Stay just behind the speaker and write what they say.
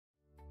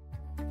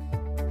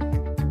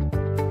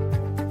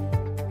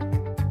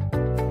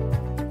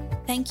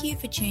Thank you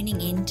for tuning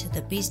in to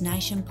the Biz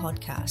Nation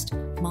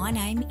podcast. My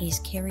name is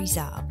Kerry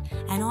Zarb,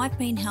 and I've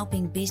been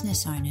helping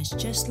business owners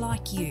just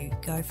like you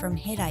go from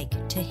headache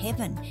to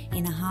heaven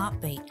in a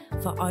heartbeat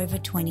for over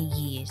 20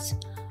 years.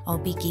 I'll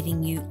be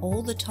giving you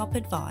all the top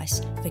advice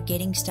for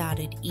getting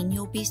started in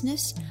your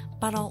business,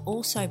 but I'll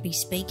also be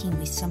speaking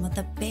with some of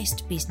the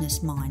best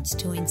business minds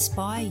to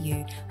inspire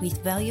you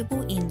with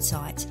valuable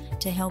insights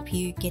to help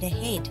you get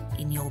ahead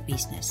in your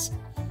business.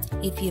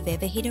 If you've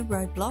ever hit a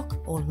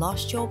roadblock or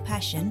lost your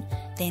passion,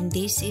 then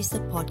this is the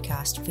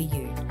podcast for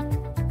you.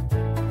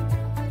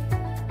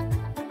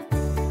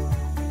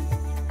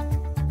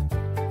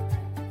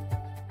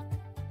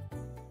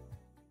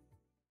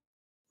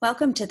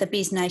 Welcome to the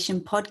Biz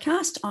Nation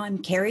podcast. I'm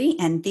Kerry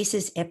and this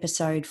is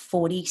episode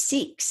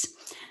 46.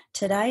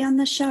 Today on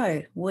the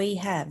show, we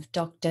have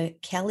Dr.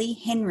 Kelly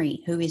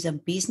Henry, who is a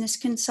business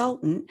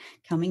consultant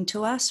coming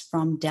to us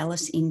from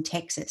Dallas in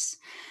Texas.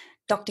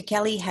 Dr.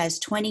 Kelly has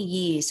 20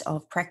 years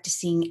of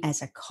practicing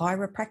as a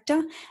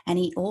chiropractor, and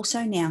he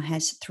also now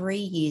has 3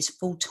 years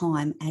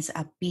full-time as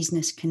a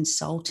business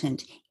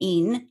consultant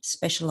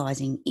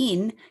specialising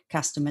in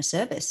customer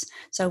service.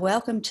 So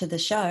welcome to the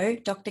show,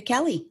 Dr.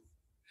 Kelly.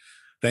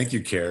 Thank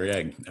you, Kerry.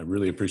 I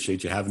really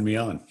appreciate you having me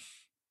on.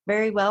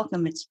 Very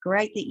welcome. It's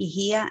great that you're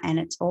here, and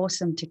it's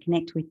awesome to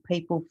connect with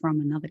people from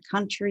another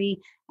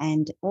country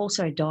and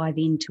also dive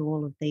into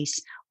all of this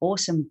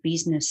awesome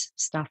business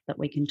stuff that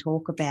we can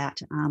talk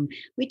about,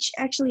 which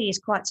actually is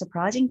quite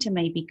surprising to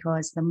me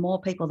because the more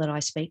people that I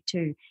speak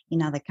to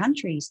in other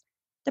countries,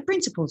 the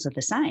principles are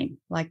the same,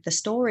 like the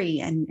story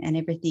and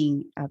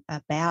everything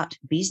about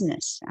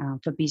business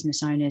for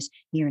business owners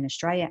here in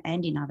Australia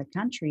and in other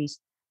countries.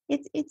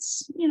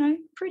 It's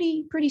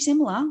pretty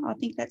similar. I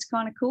think that's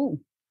kind of cool.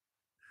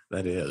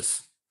 That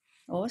is.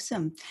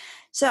 Awesome.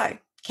 So,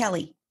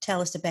 Kelly,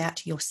 tell us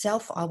about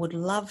yourself. I would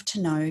love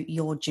to know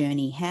your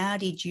journey. How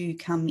did you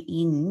come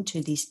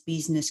into this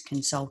business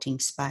consulting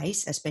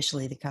space,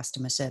 especially the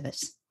customer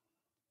service?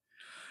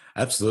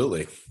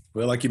 Absolutely.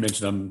 Well, like you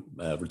mentioned, I'm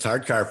a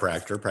retired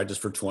chiropractor,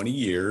 practiced for 20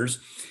 years,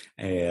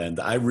 and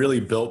I really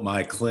built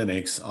my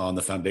clinics on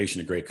the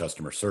foundation of great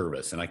customer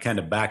service. And I kind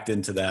of backed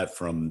into that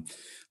from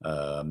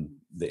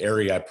the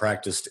area I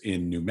practiced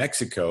in New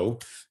Mexico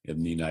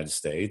in the United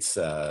States.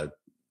 The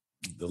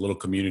little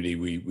community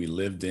we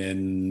lived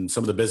in,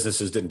 some of the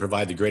businesses didn't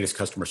provide the greatest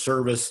customer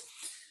service,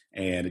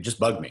 and it just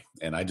bugged me.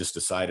 And I just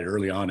decided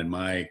early on in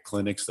my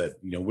clinics that,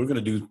 we're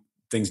going to do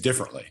things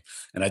differently.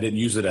 And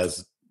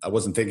I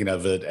wasn't thinking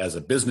of it as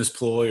a business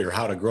ploy or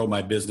how to grow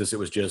my business. It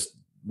was just,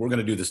 we're going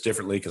to do this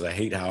differently because I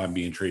hate how I'm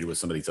being treated with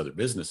some of these other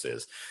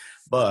businesses.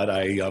 But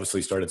I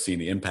obviously started seeing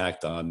the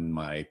impact on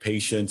my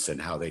patients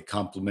and how they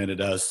complimented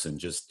us and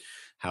just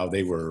how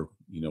they were,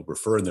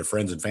 referring their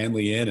friends and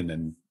family in, and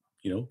then,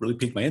 really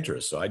piqued my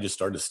interest. So I just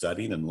started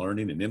studying and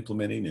learning and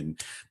implementing and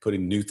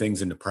putting new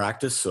things into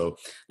practice. So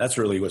that's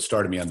really what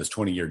started me on this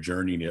 20-year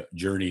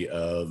journey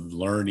of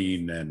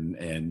learning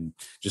and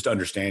just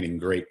understanding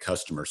great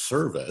customer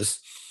service.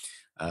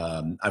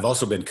 I've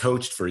also been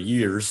coached for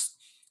years,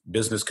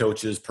 business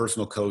coaches,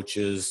 personal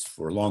coaches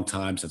for a long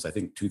time, since I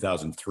think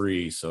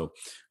 2003. So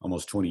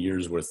almost 20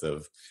 years worth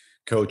of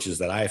coaches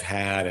that I've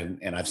had,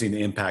 and I've seen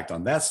the impact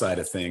on that side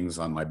of things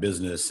on my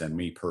business and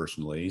me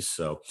personally.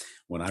 So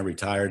when I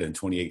retired in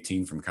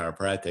 2018 from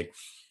chiropractic,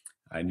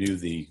 I knew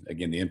the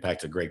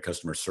impact of great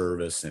customer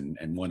service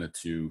and wanted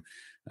to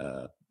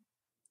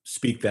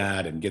speak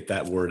that and get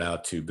that word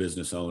out to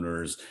business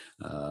owners.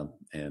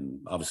 And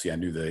obviously I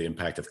knew the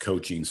impact of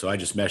coaching. So I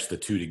just meshed the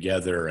two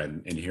together,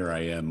 and here I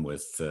am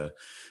with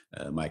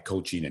my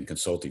coaching and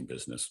consulting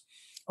business.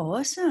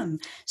 Awesome.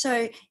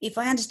 So if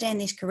I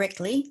understand this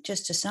correctly,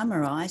 just to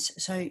summarize,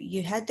 so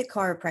you had the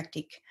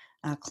chiropractic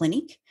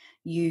clinic.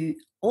 You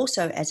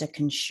also, as a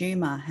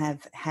consumer,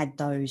 have had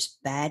those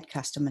bad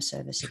customer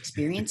service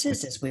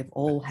experiences, as we've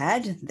all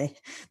had.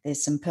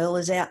 There's some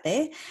pearlers out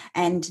there.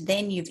 And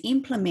then you've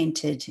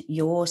implemented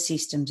your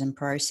systems and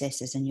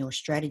processes and your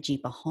strategy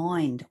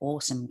behind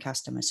awesome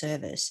customer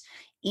service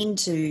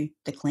into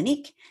the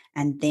clinic,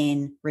 and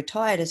then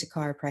retired as a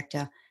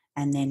chiropractor,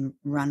 and then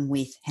run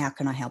with how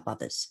can I help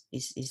others?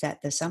 Is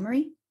that the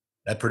summary?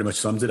 That pretty much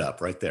sums it up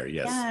right there.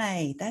 Yes.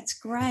 Yay, that's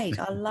great.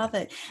 I love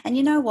it. And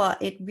you know what?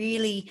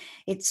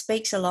 It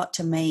speaks a lot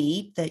to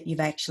me that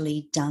you've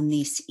actually done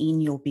this in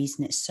your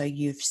business. So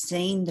you've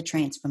seen the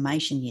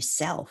transformation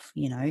yourself,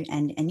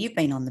 and you've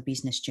been on the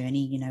business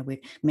journey.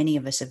 Many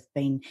of us have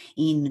been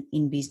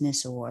in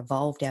business or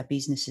evolved our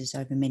businesses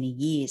over many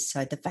years.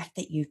 So the fact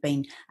that you've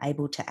been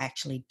able to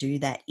actually do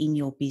that in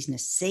your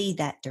business, see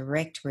that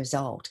direct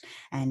result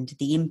and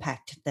the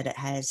impact that it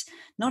has,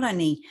 not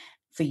only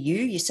for you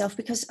yourself,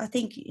 because I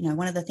think,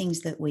 one of the things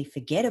that we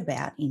forget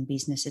about in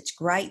business, it's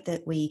great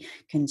that we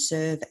can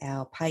serve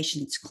our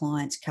patients,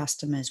 clients,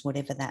 customers,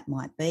 whatever that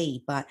might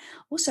be, but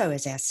also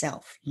as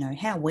ourself,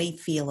 how we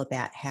feel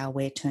about how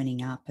we're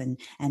turning up and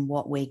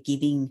what we're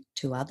giving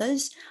to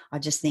others. I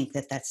just think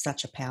that that's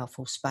such a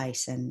powerful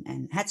space,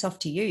 and hats off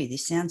to you.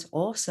 This sounds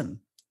awesome.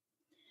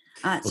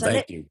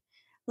 Thank you.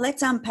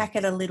 let's unpack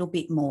it a little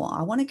bit more.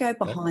 I want to go Okay.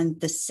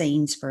 behind the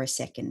scenes for a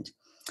second.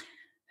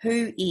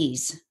 Who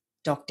is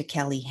Dr.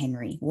 Kelly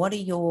Henry?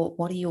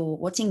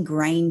 What's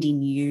ingrained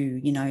in you?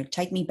 You know,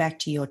 take me back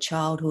to your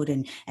childhood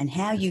and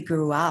how you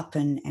grew up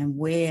and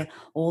where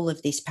all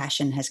of this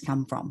passion has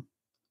come from.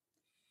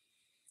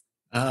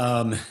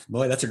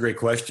 Boy, that's a great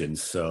question.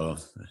 So,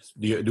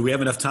 do we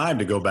have enough time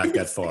to go back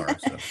that far?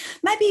 So,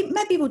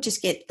 Maybe we'll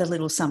just get the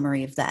little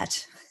summary of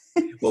that.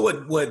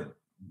 well, what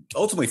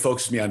ultimately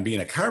focused me on being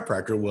a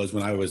chiropractor was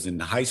when I was in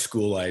high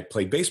school. I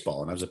played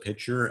baseball and I was a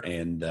pitcher,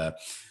 and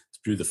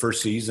through the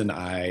first season,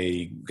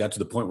 I got to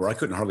the point where I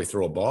couldn't hardly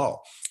throw a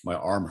ball. My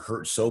arm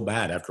hurt so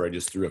bad after I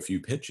just threw a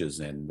few pitches,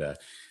 and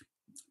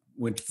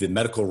went the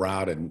medical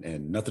route,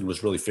 and nothing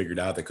was really figured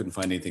out. They couldn't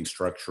find anything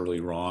structurally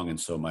wrong. And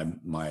so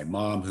my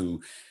mom,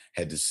 who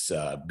had just,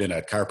 been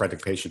a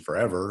chiropractic patient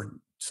forever,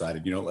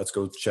 decided, let's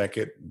go check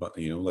it, but,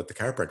 let the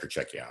chiropractor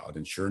check you out.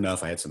 And sure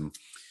enough, I had some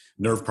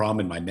nerve problem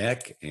in my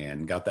neck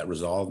and got that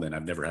resolved. And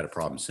I've never had a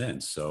problem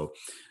since. So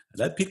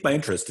that piqued my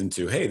interest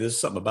into, hey, there's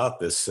something about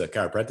this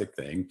chiropractic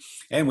thing.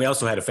 And we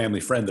also had a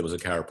family friend that was a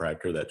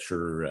chiropractor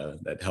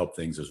that helped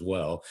things as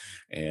well.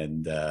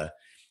 And,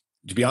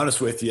 to be honest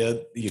with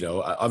you,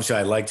 obviously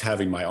I liked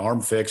having my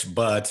arm fixed,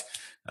 but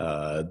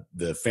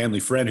the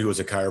family friend who was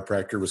a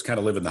chiropractor was kind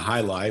of living the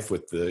high life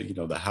with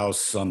the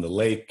house on the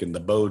lake and the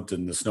boat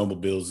and the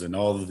snowmobiles and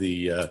all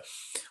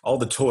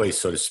the toys,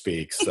 so to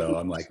speak. So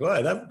I'm like,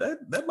 well,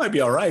 that might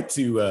be all right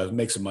to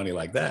make some money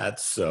like that.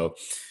 So,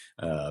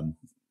 it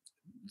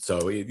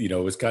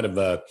was kind of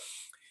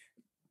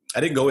I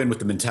didn't go in with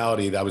the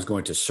mentality that I was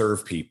going to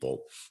serve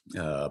people.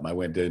 I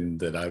went in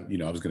that I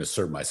was going to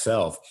serve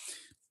myself.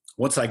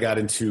 Once I got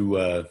into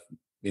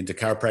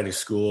chiropractic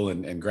school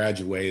and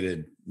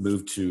graduated,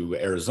 moved to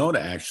Arizona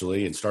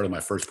actually, and started my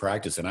first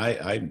practice, and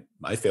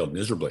I failed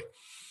miserably.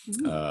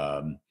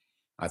 Mm-hmm.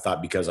 I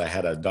thought because I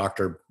had a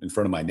doctor in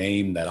front of my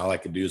name that all I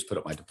could do is put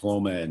up my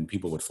diploma and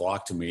people would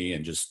flock to me,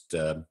 and just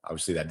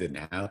obviously that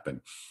didn't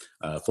happen.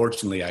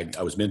 Fortunately,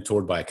 I was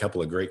mentored by a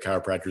couple of great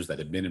chiropractors that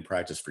had been in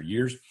practice for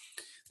years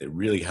that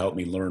really helped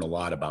me learn a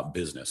lot about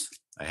business.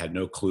 I had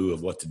no clue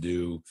of what to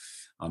do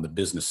on the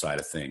business side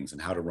of things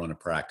and how to run a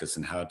practice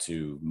and how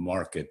to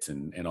market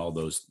and all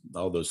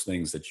those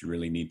things that you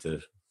really need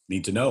to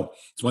know.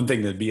 It's one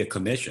thing to be a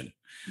clinician,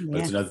 but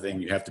it's another thing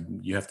you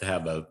have to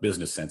have a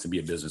business sense and be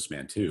a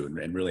businessman too,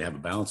 and really have a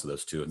balance of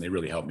those two. And they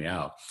really helped me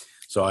out.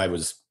 So I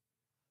was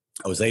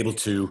able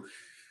to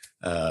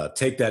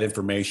take that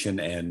information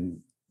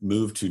and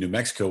move to New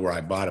Mexico, where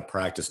I bought a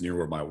practice near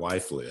where my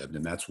wife lived.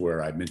 And that's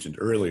where I mentioned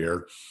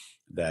earlier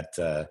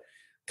that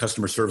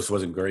customer service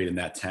wasn't great in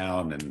that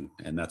town.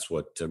 And that's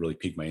what really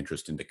piqued my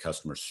interest into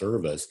customer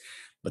service.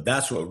 But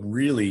that's what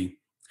really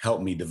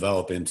helped me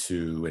develop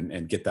into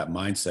and get that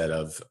mindset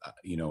of,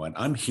 and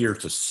I'm here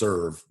to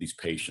serve these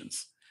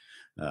patients.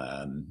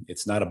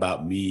 It's not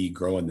about me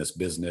growing this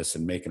business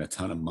and making a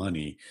ton of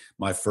money.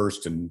 My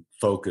first and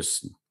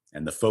focus,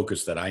 and the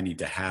focus that I need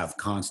to have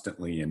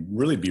constantly and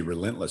really be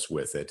relentless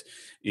with it,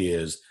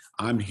 is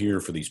I'm here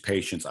for these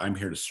patients. I'm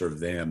here to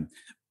serve them,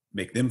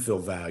 make them feel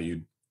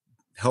valued,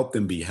 help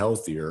them be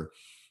healthier.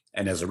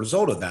 And as a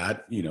result of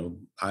that,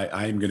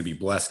 I am going to be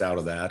blessed out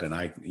of that. And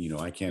I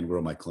can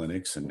grow my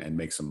clinics and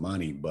make some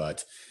money,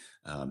 but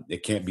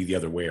it can't be the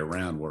other way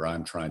around where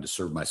I'm trying to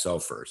serve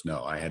myself first.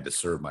 No, I had to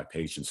serve my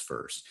patients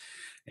first.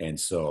 And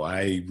so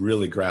I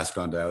really grasped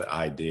onto that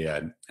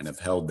idea and have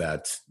held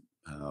that,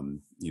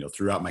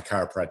 throughout my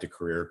chiropractic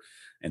career,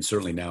 and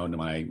certainly now into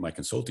my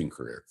consulting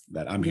career,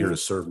 that I'm here to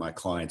serve my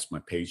clients, my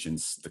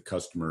patients, the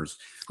customers,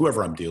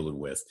 whoever I'm dealing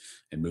with,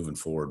 and moving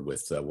forward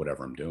with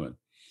whatever I'm doing.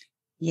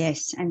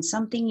 Yes. And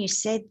something you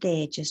said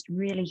there just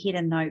really hit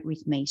a note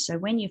with me. So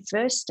when you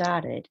first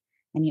started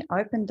and you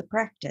opened the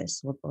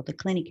practice or the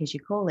clinic, as you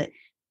call it,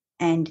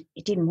 and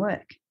it didn't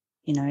work,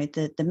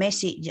 the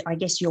message, I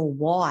guess your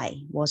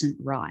why wasn't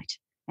right.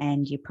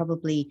 And you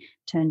probably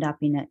turned up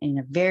in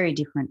a very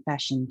different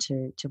fashion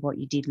to what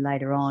you did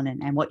later on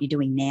and what you're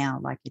doing now.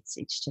 Like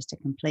it's just a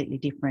completely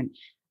different,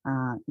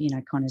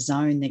 kind of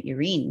zone that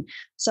you're in.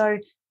 So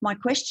my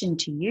question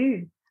to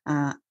you,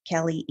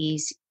 Kelly,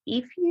 is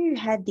if you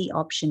had the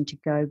option to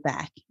go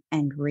back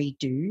and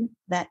redo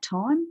that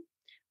time,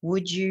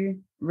 would you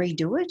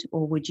redo it,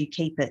 or would you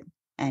keep it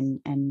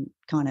and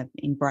kind of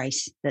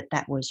embrace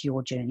that was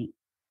your journey?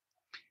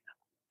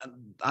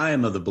 I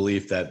am of the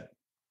belief that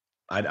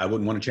I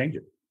wouldn't want to change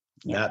it.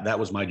 Yep. That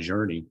was my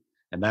journey,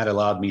 and that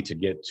allowed me to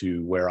get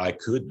to where I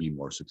could be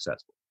more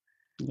successful.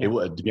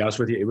 Yep. To be honest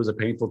with you, it was a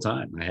painful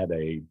time. I had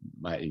I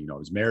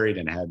was married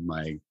and had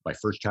my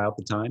first child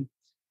at the time.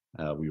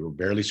 We were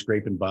barely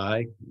scraping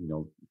by.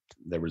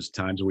 There was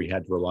times where we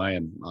had to rely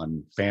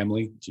on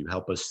family to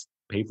help us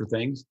pay for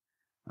things.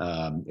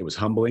 It was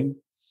humbling,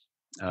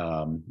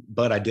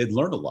 but I did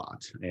learn a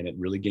lot, and it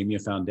really gave me a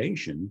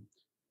foundation.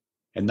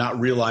 And not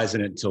realizing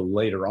it until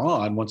later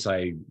on, once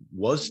I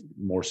was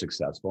more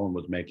successful and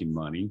was making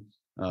money,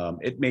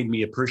 it made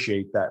me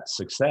appreciate that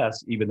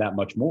success even that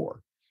much more.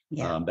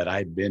 Yeah. That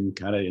I'd been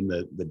kind of in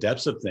the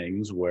depths of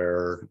things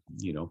where,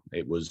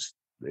 it was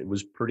it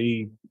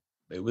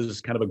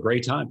was kind of a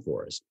great time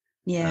for us.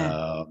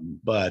 Yeah.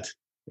 But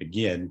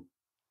again,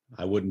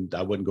 I wouldn't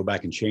go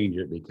back and change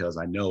it because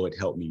I know it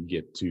helped me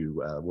get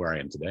to where I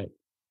am today.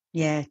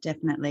 Yeah,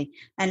 definitely.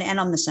 And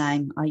I'm the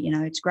same.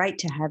 It's great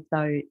to have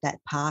that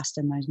past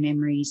and those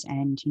memories.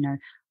 And,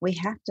 we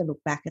have to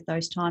look back at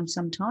those times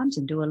sometimes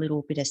and do a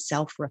little bit of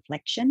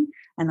self-reflection.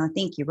 And I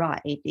think you're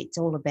right. It's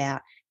all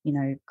about,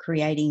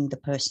 creating the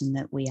person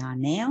that we are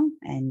now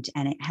and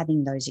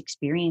having those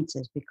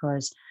experiences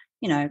because,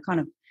 kind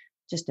of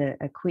just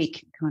a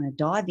quick kind of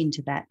dive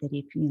into that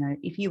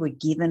if you were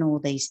given all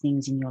these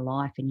things in your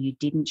life and you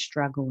didn't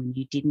struggle and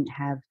you didn't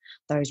have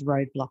those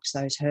roadblocks,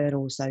 those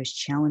hurdles, those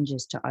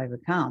challenges to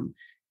overcome,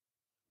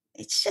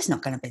 it's just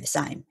not going to be the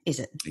same, is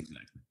it?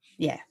 Exactly.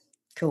 Yeah.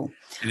 Cool.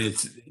 And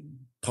it's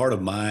part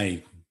of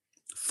my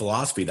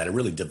philosophy that I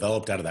really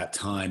developed out of that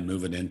time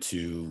moving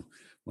into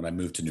when I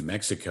moved to New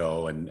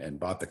Mexico and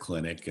bought the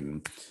clinic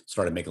and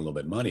started making a little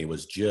bit of money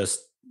was just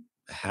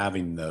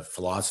having the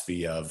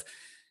philosophy of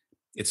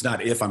it's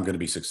not if I'm going to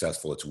be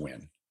successful, it's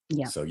when.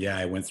 Yeah. So yeah,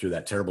 I went through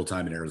that terrible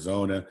time in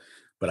Arizona,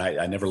 but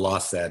I never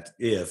lost that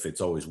if,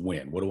 it's always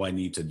when. What do I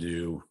need to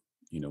do?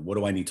 What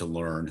do I need to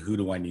learn? Who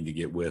do I need to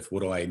get with?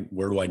 Where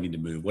do I need to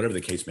move? Whatever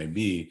the case may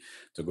be,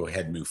 to go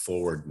ahead and move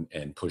forward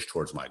and push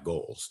towards my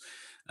goals.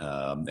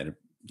 And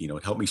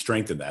it helped me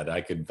strengthen that.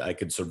 I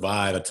could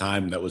survive a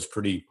time that was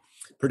pretty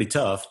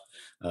tough,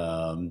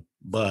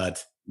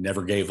 but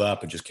never gave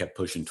up and just kept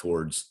pushing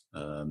towards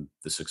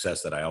the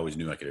success that I always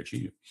knew I could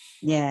achieve.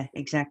 Yeah,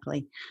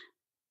 exactly.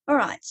 All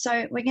right.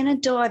 So we're going to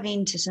dive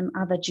into some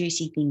other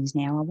juicy things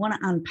now. I want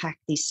to unpack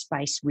this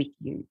space with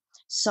you.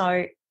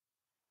 So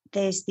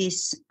there's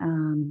this,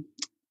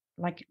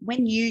 like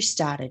when you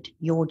started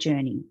your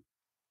journey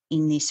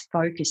in this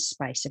focused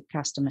space of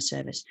customer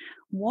service,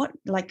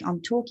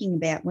 I'm talking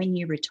about when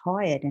you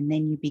retired and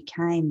then you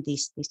became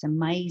this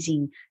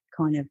amazing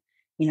kind of,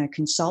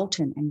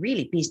 consultant and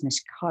really business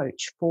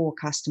coach for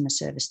customer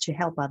service to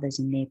help others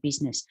in their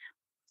business.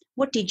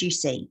 What did you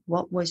see?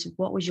 What was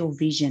your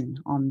vision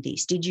on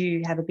this? Did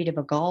you have a bit of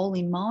a goal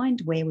in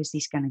mind? Where was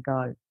this going to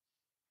go?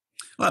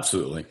 Well,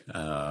 absolutely.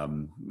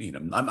 I'm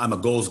a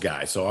goals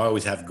guy, so I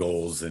always have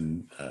goals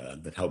and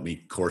that help me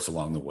course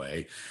along the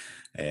way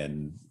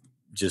and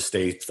just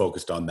stay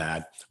focused on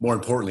that. More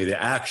importantly,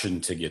 the action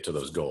to get to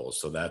those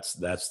goals. So that's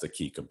the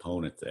key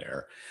component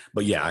there.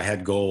 But yeah, I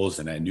had goals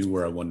and I knew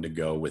where I wanted to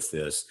go with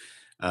this.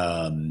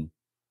 I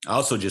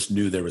also just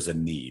knew there was a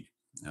need.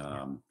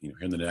 Here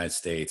in the United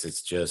States,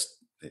 it's just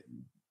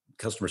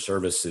customer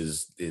service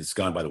is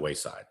gone by the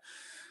wayside.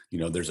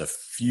 There's a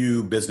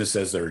few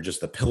businesses that are just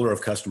the pillar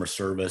of customer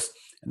service.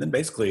 And then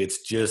basically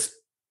it's just,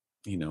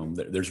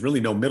 there's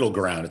really no middle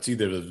ground. It's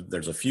either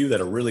there's a few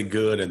that are really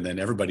good and then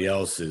everybody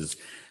else is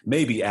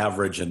maybe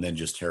average and then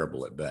just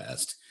terrible at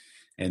best.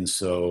 And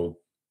so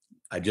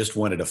I just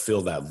wanted to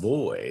fill that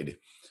void.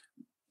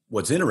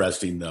 What's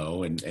interesting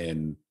though,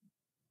 and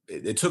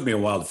it took me a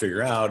while to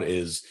figure out,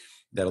 is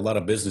that a lot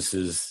of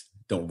businesses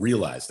don't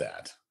realize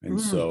that.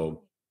 And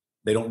so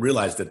they don't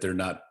realize that they're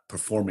not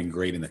performing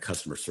great in the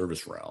customer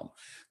service realm,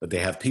 that they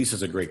have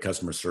pieces of great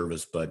customer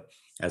service, but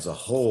as a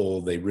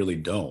whole, they really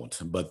don't.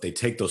 But they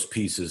take those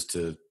pieces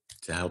to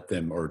help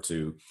them or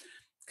to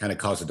kind of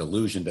cause a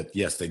delusion that,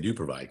 yes, they do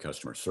provide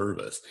customer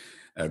service,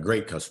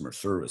 great customer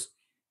service.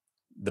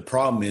 The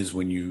problem is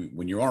when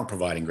you aren't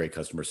providing great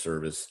customer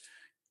service,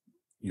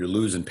 you're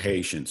losing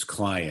patients,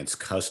 clients,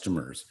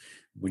 customers.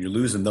 When you're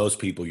losing those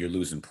people, you're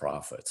losing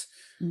profits.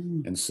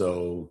 And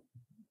so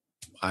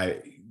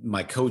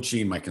my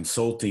coaching, my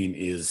consulting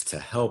is to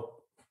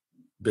help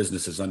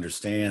businesses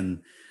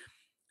understand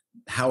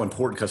how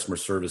important customer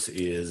service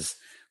is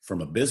from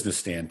a business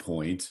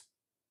standpoint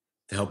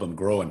to help them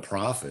grow and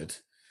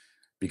profit,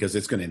 because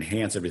it's going to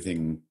enhance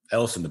everything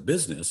else in the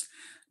business,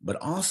 but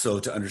also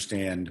to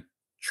understand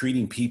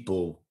treating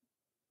people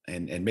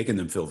and making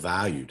them feel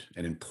valued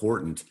and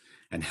important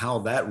and how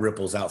that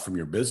ripples out from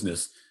your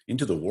business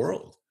into the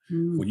world.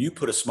 When you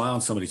put a smile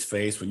on somebody's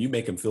face, when you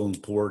make them feel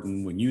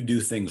important, when you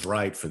do things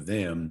right for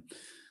them,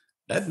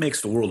 that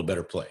makes the world a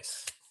better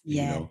place.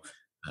 Yeah.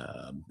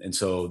 And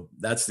so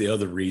that's the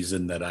other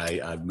reason that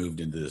I've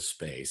moved into this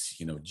space,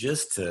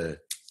 just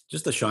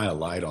to shine a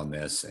light on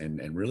this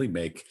and really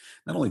make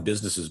not only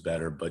businesses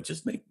better, but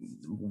just make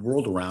the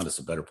world around us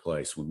a better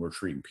place when we're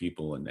treating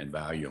people and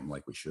value them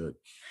like we should.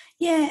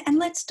 Yeah, and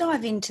let's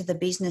dive into the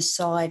business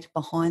side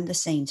behind the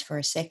scenes for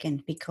a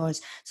second,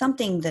 because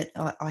something that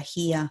I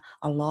hear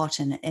a lot,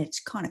 and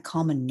it's kind of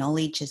common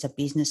knowledge as a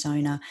business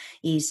owner,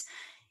 is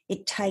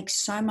it takes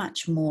so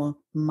much more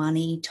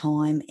money,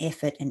 time,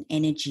 effort, and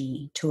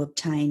energy to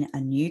obtain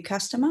a new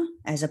customer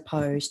as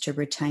opposed to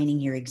retaining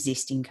your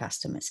existing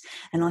customers.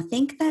 And I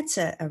think that's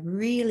a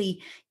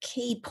really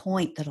key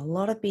point that a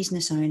lot of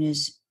business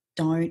owners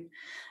don't.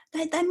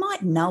 They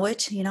might know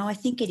it, I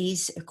think it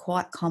is a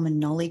quite common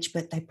knowledge,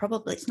 but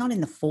it's not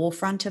in the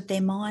forefront of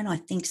their mind. I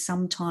think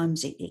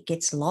sometimes it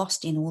gets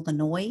lost in all the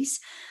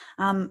noise.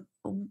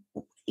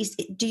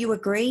 Do you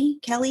agree,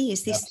 Kelly?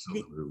 Is this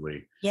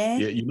absolutely? Yeah.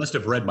 You must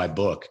have read my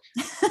book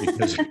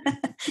because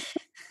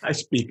I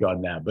speak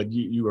on that, but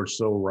you are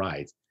so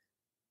right.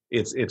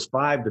 It's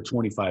 5 to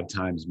 25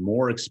 times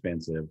more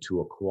expensive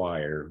to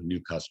acquire new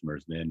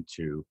customers than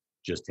to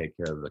just take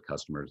care of the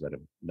customers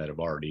that have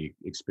already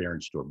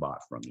experienced or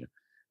bought from you.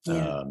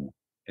 Yeah.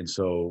 And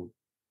so,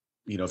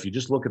 if you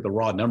just look at the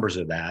raw numbers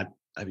of that,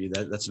 I mean,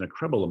 that's an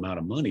incredible amount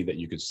of money that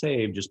you could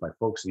save just by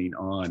focusing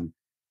on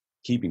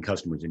keeping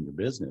customers in your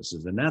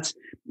businesses. And that's,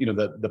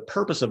 the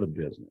purpose of a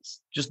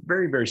business, just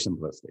very, very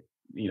simplistic.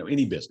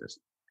 Any business,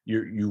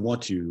 you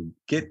want to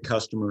get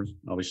customers,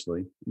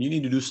 obviously. You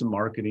need to do some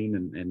marketing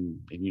and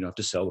you have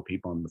to sell to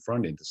people on the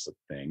front end of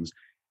things,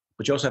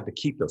 but you also have to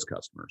keep those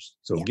customers.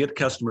 So get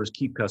customers,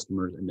 keep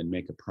customers, and then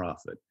make a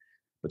profit.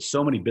 But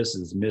so many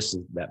businesses miss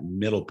that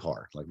middle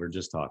part, like we're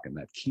just talking,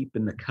 that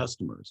keeping the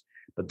customers.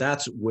 But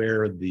that's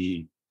where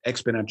the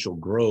exponential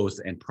growth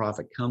and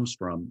profit comes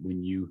from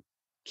when you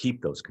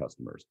keep those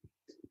customers.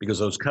 Because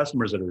those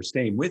customers that are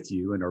staying with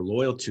you and are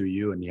loyal to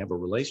you and you have a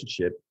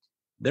relationship,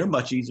 they're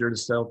much easier to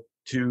sell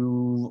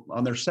to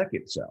on their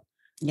second sell.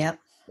 Yep.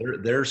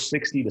 They're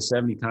 60 to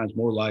 70 times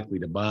more likely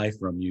to buy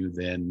from you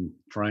than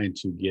trying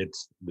to get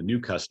the new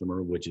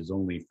customer, which is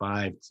only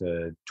 5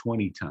 to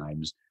 20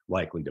 times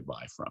likely to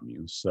buy from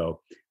you.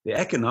 So the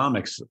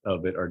economics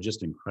of it are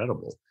just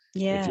incredible.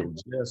 Yeah. If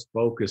you'll just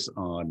focus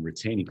on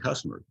retaining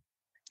customers.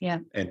 Yeah.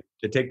 And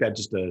to take that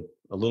just a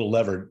little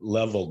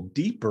level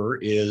deeper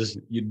is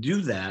you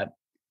do that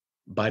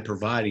by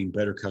providing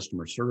better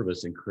customer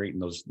service and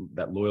creating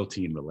that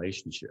loyalty and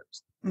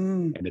relationships.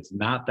 And it's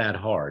not that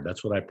hard.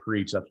 That's what I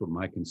preach. That's what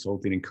my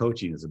consulting and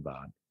coaching is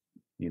about.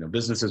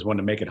 Businesses want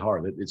to make it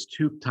hard. It's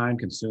too time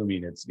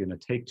consuming. It's going to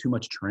take too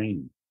much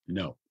training.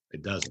 No,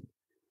 it doesn't.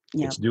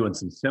 Yep. It's doing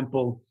some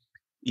simple,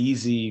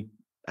 easy,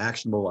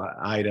 actionable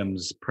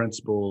items,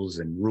 principles,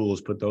 and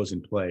rules, put those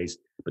in place,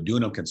 but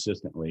doing them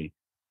consistently.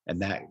 And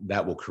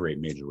that will create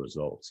major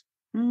results.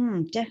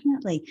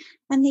 Definitely.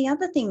 And the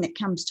other thing that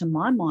comes to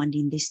my mind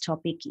in this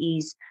topic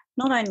is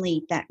not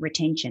only that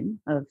retention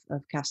of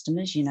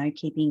customers,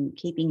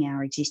 keeping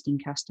our existing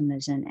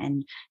customers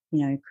and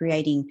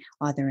creating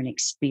either an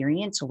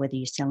experience or whether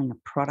you're selling a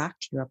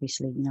product. You're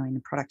obviously, in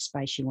the product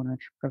space, you want to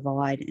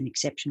provide an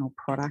exceptional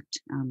product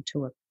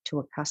to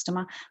a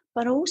customer.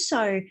 But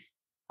also,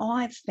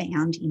 I've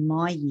found in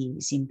my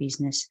years in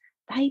business,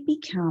 they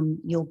become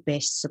your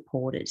best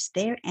supporters.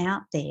 They're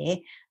out there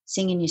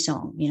singing your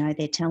song.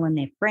 They're telling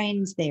their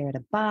friends, they're at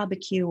a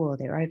barbecue or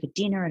they're over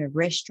dinner at a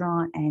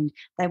restaurant, and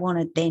they want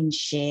to then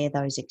share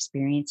those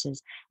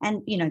experiences.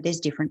 And,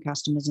 there's different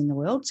customers in the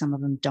world. Some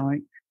of them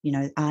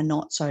are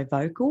not so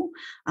vocal,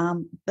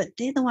 but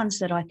they're the ones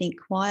that I think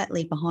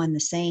quietly behind the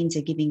scenes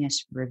are giving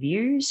us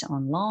reviews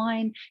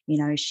online,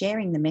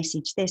 sharing the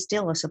message. They're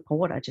still a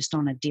supporter, just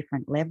on a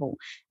different level.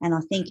 And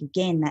I think,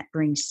 again, that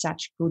brings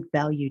such good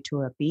value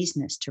to a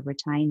business to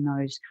retain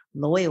those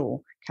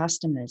loyal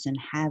customers and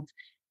have,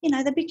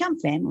 they become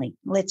family.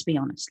 Let's be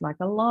honest. Like,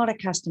 a lot of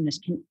customers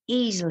can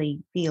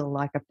easily feel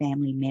like a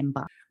family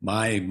member.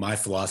 My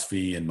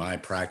philosophy and my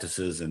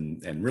practices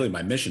and really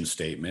my mission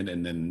statement,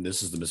 and then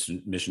this is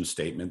the mission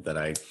statement that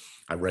I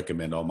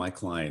recommend all my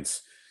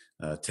clients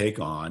take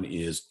on,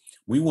 is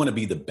we want to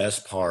be the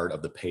best part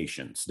of the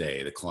patient's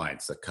day, the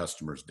client's, the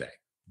customer's day.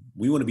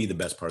 We want to be the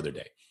best part of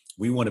their day.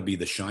 We want to be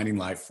the shining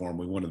light for them.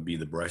 We want to be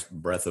the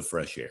breath of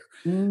fresh air.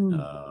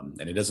 And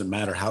it doesn't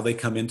matter how they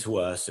come into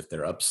us, if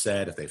they're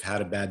upset, if they've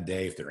had a bad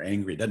day, if they're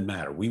angry, it doesn't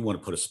matter. We want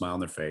to put a smile on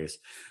their face.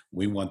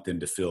 We want them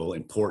to feel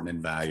important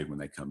and valued when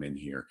they come in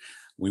here.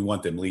 We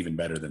want them leaving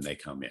better than they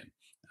come in.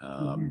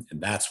 And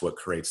that's what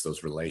creates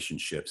those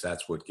relationships.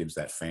 That's what gives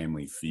that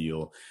family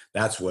feel.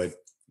 That's what,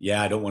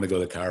 I don't want to go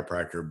to the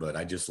chiropractor, but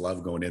I just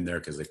love going in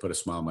there because they put a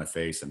smile on my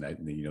face and they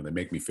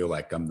make me feel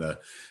like I'm the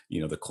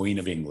Queen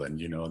of England.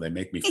 They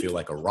make me feel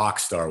like a rock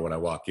star when I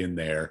walk in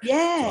there.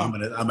 Yeah. So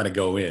I'm gonna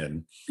go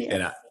in.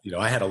 Yeah. And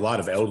I had a lot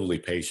of elderly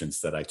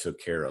patients that I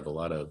took care of, a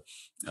lot of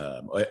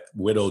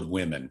widowed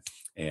women,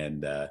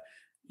 and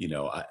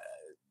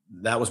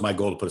that was my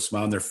goal, to put a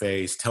smile on their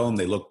face, tell them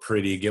they look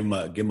pretty, give them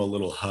a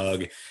little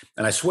hug.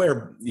 And I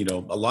swear, a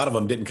lot of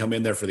them didn't come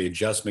in there for the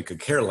adjustment, could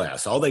care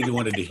less. All they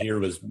wanted to hear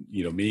was,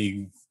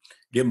 me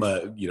give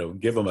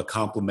them a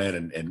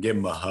compliment and give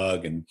them a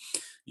hug. And,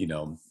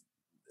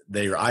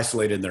 they were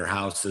isolated in their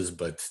houses,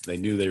 but they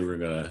knew they were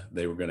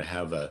going to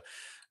have a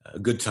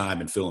good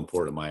time and feel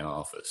important in my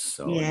office.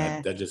 So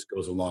that just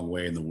goes a long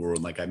way in the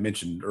world. Like I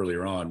mentioned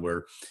earlier on,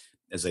 where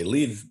as they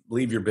leave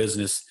your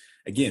business,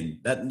 again,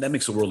 that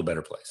makes the world a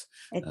better place.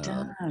 It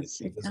does.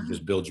 It doesn't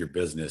just build your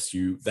business.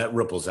 That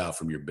ripples out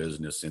from your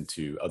business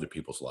into other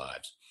people's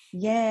lives.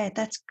 Yeah,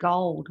 that's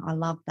gold. I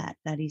love that.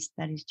 That is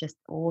just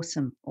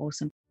awesome.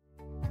 Awesome.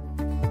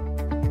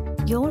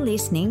 You're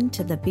listening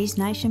to the Biz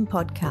Nation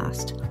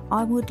podcast.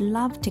 I would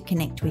love to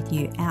connect with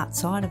you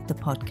outside of the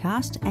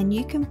podcast, and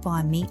you can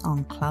find me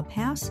on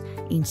Clubhouse,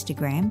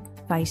 Instagram,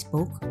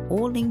 Facebook,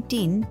 or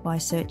LinkedIn by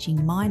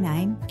searching my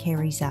name,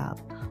 Kerry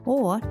Zarb,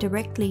 or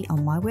directly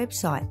on my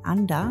website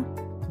under,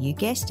 you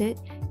guessed it,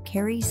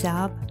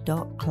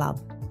 kerryzarb.club.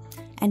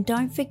 And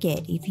don't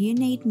forget, if you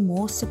need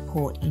more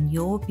support in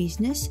your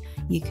business,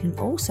 you can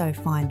also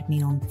find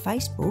me on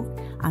Facebook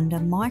under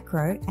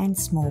Micro and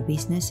Small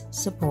Business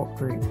Support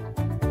Group.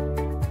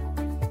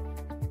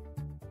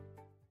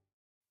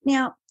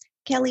 Now,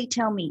 Kelly,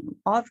 tell me,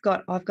 I've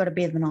got a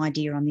bit of an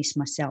idea on this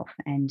myself,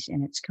 and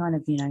it's kind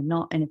of,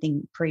 not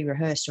anything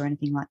pre-rehearsed or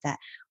anything like that.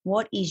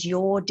 What is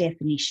your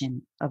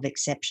definition of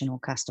exceptional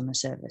customer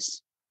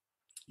service?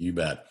 You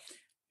bet.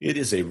 It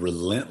is a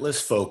relentless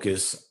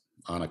focus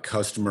on a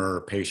customer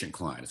or patient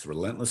client. It's a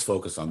relentless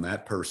focus on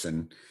that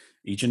person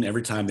each and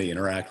every time they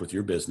interact with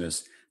your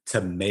business to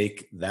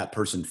make that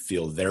person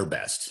feel their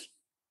best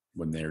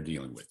when they're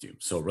dealing with you.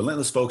 So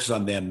relentless focus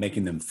on them,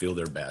 making them feel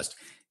their best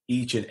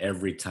each and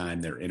every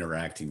time they're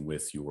interacting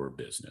with your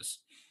business.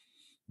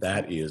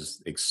 That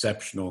is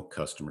exceptional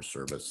customer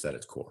service at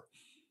its core.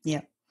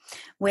 Yeah.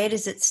 Where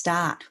does it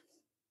start?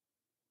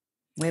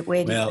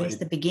 Where's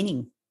the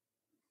beginning?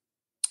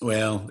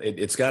 Well,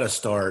 it's got to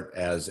start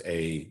as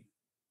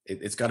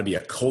it's got to be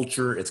a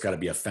culture. It's got to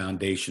be a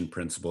foundation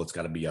principle. It's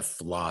got to be a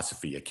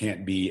philosophy. It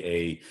can't be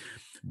a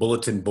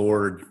bulletin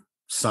board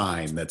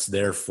sign that's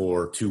there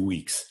for 2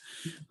 weeks,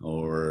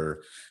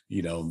 or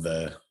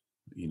the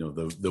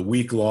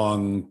week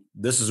long.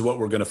 This is what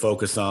we're going to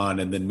focus on,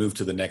 and then move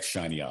to the next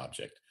shiny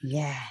object.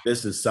 Yeah,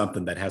 this is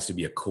something that has to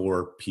be a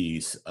core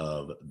piece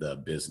of the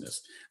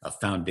business, a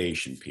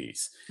foundation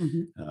piece,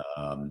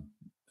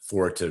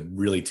 for it to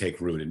really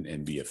take root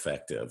and be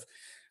effective.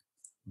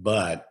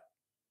 But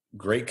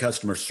great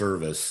customer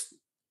service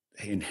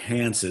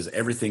enhances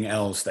everything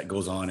else that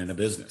goes on in a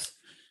business.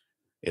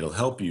 It'll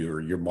help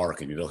your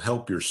marketing. It'll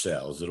help your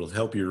sales. It'll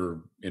help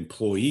your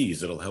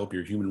employees. It'll help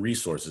your human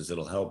resources.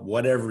 It'll help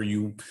whatever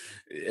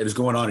is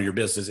going on in your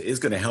business is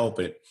going to help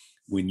it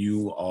when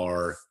you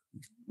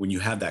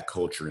have that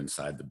culture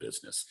inside the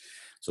business.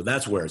 So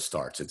that's where it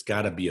starts. It's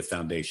got to be a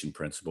foundation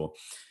principle.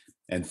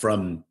 And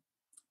from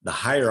the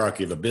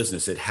hierarchy of a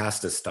business, it has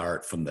to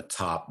start from the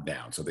top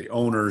down. So the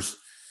owners,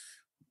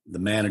 the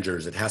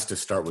managers, it has to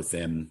start with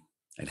them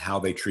and how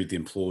they treat the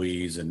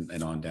employees and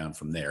on down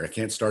from there. It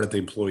can't start at the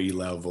employee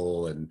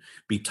level and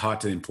be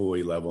taught to the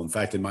employee level. In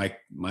fact, in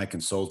my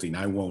consulting,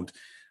 I won't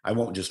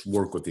just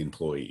work with the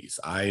employees.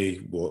 I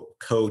will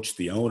coach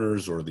the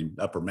owners or the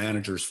upper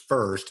managers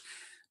first,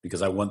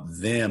 because I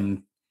want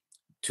them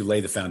to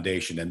lay the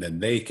foundation, and then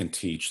they can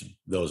teach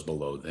those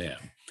below them.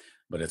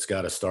 But it's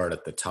got to start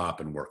at the top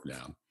and work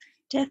down.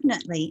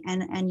 Definitely.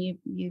 And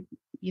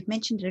you've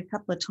mentioned it a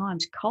couple of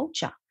times,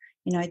 culture.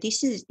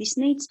 This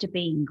needs to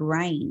be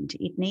ingrained.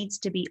 It needs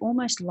to be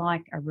almost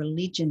like a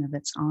religion of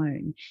its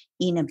own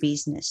in a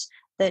business,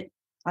 that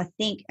I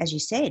think, as you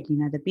said,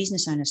 the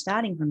business owner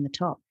starting from the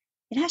top,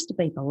 it has to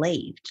be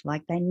believed.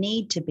 Like, they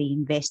need to be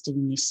invested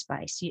in this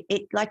space.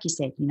 Like you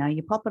said,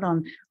 you pop it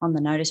on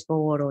the notice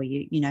board, or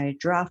you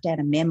draft out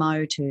a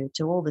memo to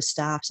all the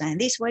staff saying,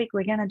 this week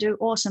we're going to do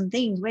awesome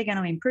things. We're going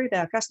to improve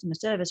our customer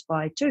service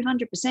by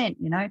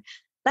 200%.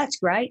 That's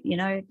great.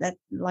 That,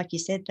 like you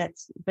said,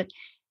 but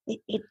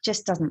it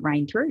just doesn't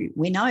rain through.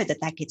 We know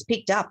that gets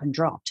picked up and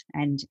dropped,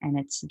 and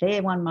it's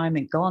there one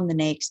moment, gone the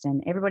next,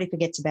 and everybody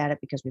forgets about it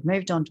because we've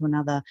moved on to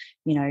another,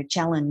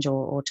 challenge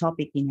or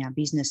topic in our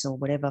business or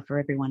whatever for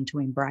everyone to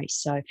embrace.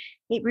 So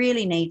it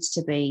really needs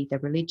to be the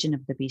religion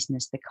of the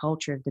business, the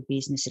culture of the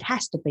business. It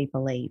has to be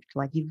believed.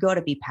 Like, you've got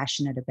to be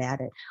passionate about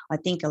it. I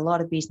think a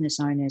lot of business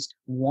owners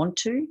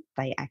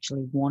they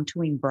actually want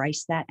to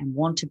embrace that and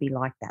want to be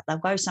like that. They'll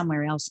go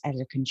somewhere else as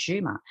a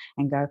consumer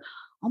and go,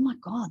 oh my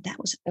God, that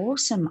was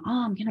awesome.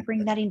 Oh, I'm going to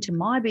bring that into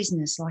my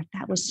business. Like,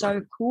 that was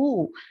so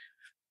cool.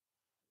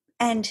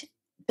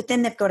 But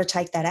then they've got to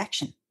take that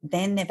action.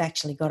 Then they've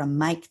actually got to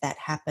make that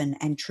happen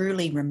and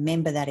truly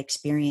remember that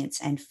experience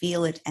and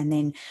feel it, and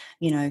then,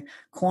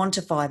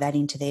 quantify that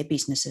into their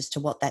business as to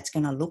what that's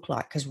going to look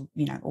like. Because,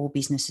 all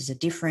businesses are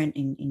different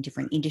in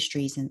different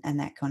industries and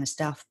that kind of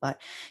stuff. But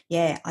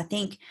yeah, I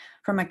think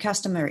from a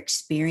customer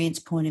experience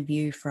point of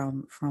view,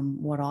 from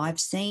what I've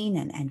seen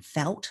and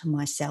felt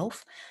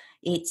myself,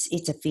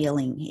 it's a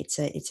feeling.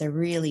 It's a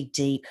really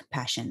deep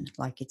passion.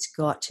 Like, it's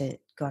got to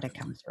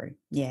come through.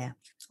 Yeah.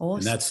 Awesome.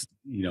 And that's,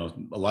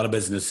 a lot of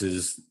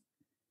businesses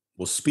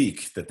will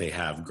speak that they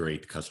have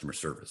great customer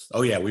service.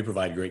 Oh yeah, we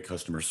provide great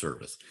customer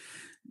service.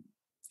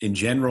 In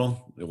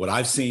general, what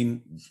I've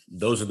seen,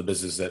 those are the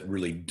businesses that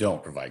really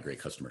don't provide great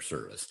customer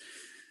service.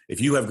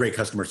 If you have great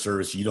customer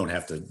service, you don't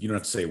have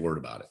to say a word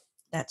about it.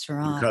 That's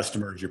right. Your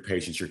customers, your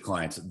patients, your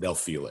clients, they'll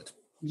feel it.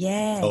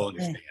 Yeah. They'll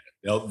understand it.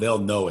 They'll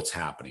know it's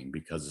happening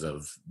because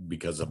of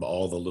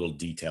all the little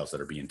details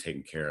that are being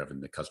taken care of in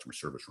the customer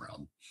service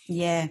realm.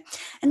 Yeah.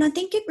 And I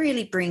think it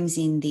really brings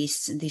in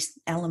this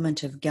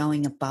element of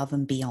going above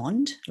and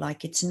beyond.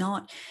 Like, it's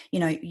not,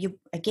 you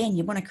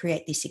want to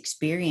create this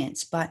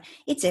experience, but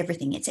it's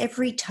everything. It's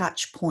every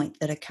touch point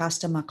that a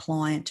customer,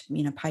 client,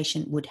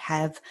 patient would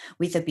have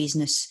with a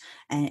business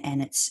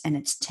and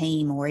its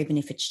team, or even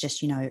if it's just,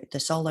 the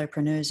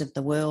solopreneurs of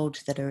the world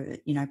that are,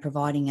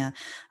 providing a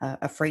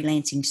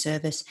freelancing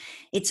service.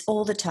 it's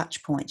all the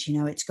touch points.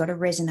 It's got to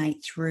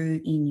resonate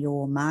through in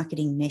your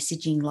marketing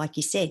messaging. Like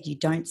you said, you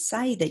don't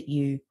say that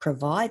you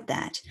provide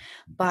that,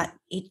 but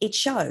it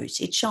shows,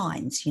 it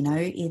shines.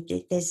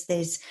 There's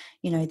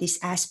this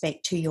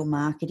aspect to your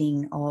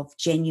marketing of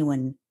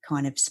genuine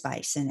kind of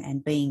space,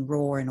 and being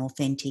raw and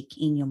authentic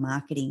in your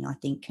marketing, I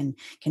think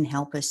can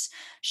help us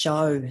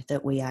show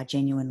that we are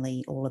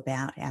genuinely all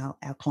about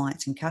our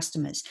clients and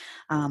customers.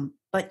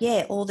 But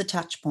yeah, all the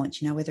touch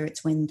points, whether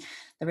it's when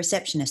the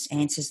receptionist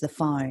answers the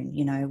phone,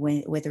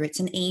 whether it's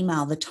an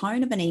email, the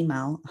tone of an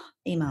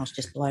emails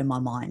just blow my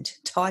mind.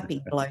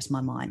 Typing blows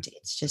my mind.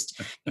 It's just,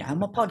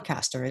 I'm a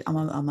podcaster.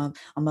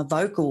 I'm a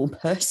vocal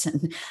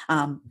person.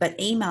 But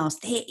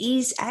emails, there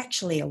is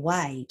actually a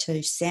way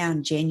to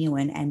sound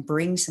genuine and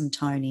bring some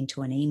tone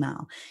into an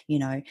email,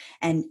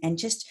 and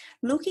just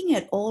looking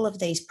at all of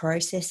these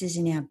processes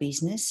in our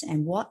business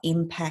and what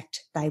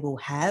impact they will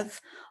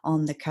have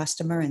on the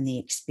customer and the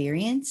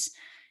experience.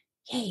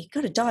 Yeah, you've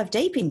got to dive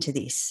deep into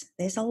this.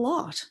 There's a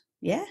lot.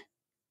 Yeah.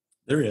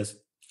 There is.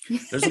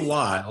 There's a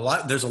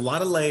lot. There's a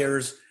lot of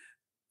layers,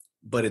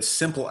 but it's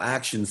simple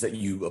actions that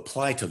you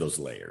apply to those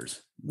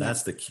layers.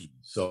 That's the key.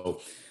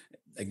 So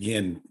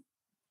again,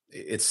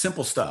 it's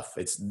simple stuff.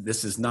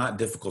 This is not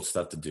difficult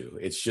stuff to do.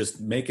 It's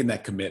just making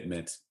that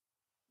commitment,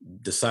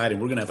 deciding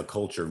we're going to have a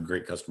culture of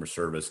great customer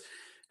service,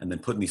 and then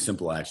putting these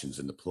simple actions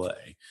into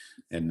play.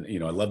 And,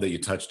 I love that you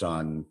touched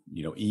on,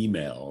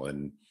 email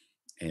and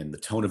the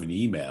tone of an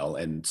email.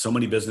 And so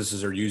many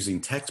businesses are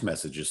using text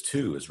messages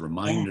too, as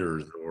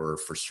reminders or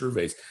for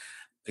surveys.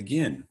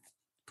 Again,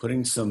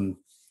 putting some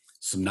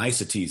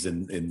niceties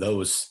in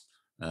those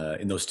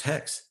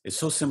texts. It's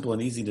so simple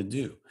and easy to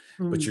do,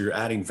 but you're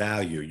adding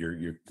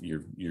value.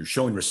 You're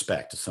showing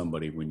respect to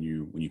somebody when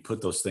you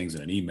put those things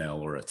in an email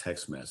or a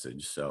text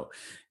message. So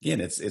again,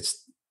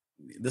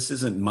 this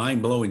isn't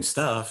mind-blowing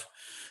stuff,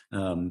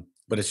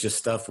 but it's just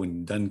stuff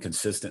when done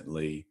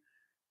consistently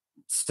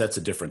sets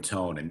a different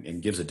tone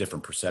and gives a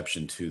different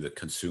perception to the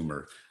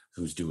consumer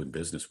who's doing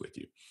business with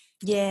you.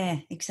 Yeah,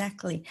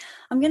 exactly.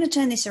 I'm going to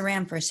turn this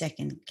around for a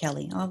second,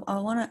 Kelly.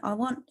 I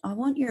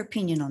want your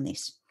opinion on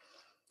this.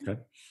 Okay.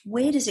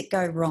 Where does it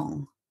go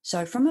wrong?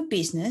 So from a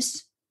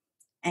business,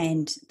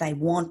 and they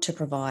want to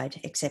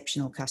provide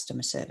exceptional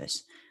customer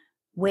service,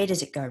 where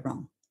does it go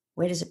wrong?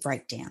 Where does it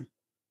break down?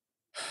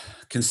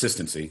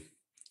 Consistency,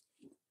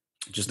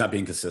 just not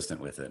being consistent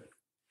with it.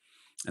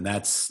 And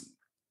that's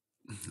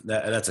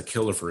a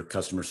killer for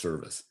customer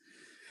service,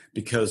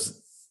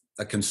 because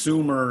a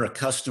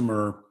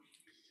customer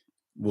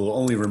will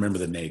only remember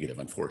the negative,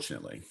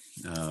 unfortunately.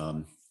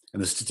 And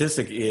the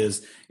statistic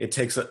is it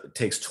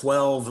takes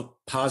 12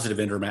 positive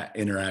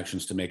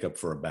interactions to make up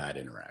for a bad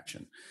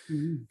interaction.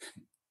 Mm-hmm.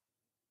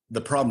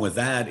 The problem with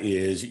that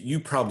is you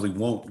probably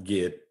won't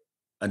get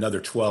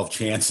another 12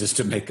 chances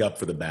to make up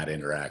for the bad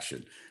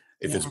interaction.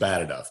 If it's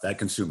bad enough, that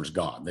consumer's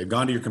gone. They've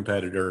gone to your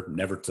competitor,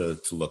 never to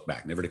look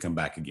back, never to come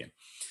back again.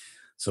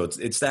 So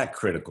it's that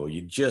critical.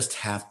 You just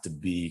have to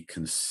be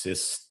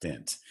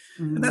consistent.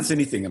 Mm-hmm. And that's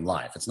anything in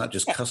life. It's not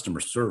just customer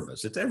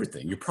service. It's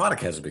everything. Your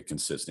product has to be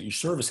consistent. Your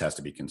service has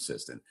to be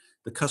consistent.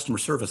 The customer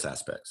service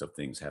aspects of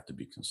things have to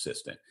be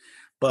consistent.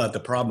 But the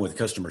problem with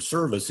customer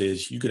service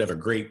is you could have a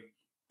great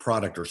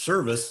product or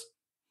service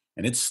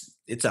and it's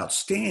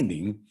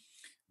outstanding.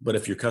 But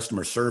if your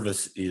customer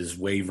service is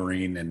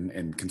wavering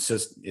and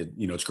consistent,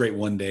 it's great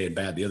one day and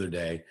bad the other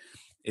day,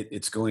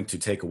 it's going to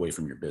take away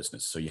from your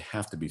business. So you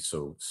have to be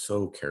so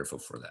careful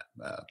for that,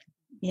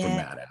 from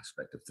that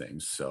aspect of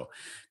things. So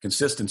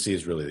consistency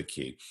is really the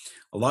key.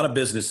 A lot of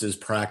businesses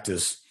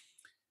practice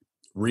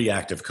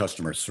reactive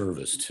customer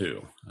service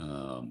too,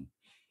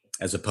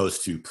 as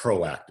opposed to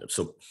proactive.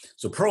 So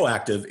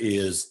proactive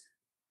is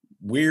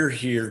we're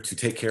here to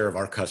take care of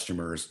our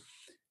customers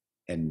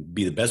and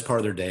be the best part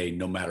of their day,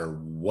 no matter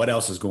what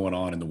else is going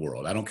on in the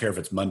world. I don't care if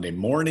it's Monday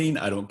morning.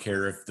 I don't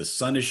care if the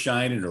sun is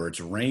shining or it's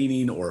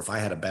raining or if I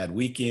had a bad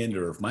weekend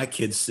or if my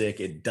kid's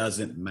sick. It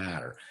doesn't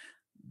matter.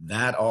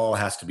 That all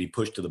has to be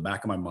pushed to the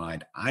back of my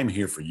mind. I'm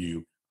here for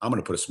you. I'm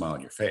going to put a smile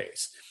on your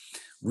face.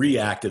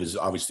 Reactive is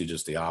obviously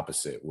just the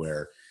opposite,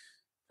 where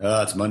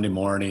it's Monday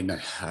morning.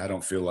 I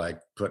don't feel like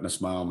putting a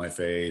smile on my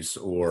face.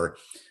 Or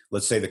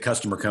let's say the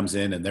customer comes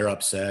in and they're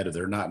upset or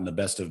they're not in the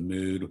best of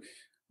mood.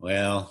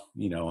 Well,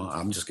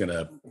 I'm just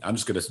gonna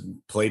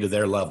play to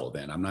their level.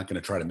 Then I'm not gonna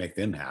try to make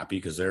them happy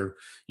because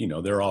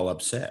they're all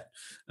upset.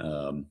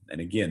 And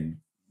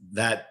again,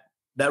 that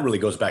really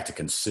goes back to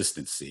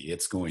consistency.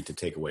 It's going to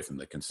take away from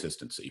the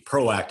consistency.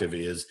 Proactive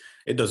is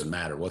it doesn't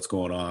matter what's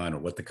going on or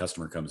what the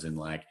customer comes in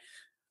like.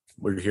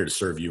 We're here to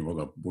serve you.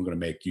 We're gonna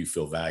make you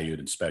feel valued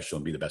and special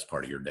and be the best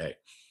part of your day.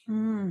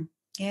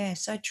 Yeah,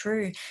 so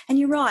true. And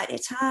you're right.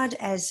 It's hard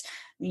as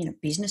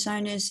business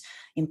owners,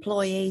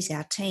 employees,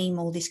 our team,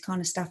 all this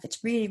kind of stuff,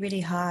 it's really,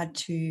 really hard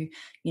to,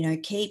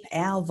 keep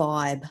our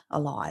vibe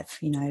alive,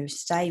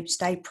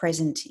 stay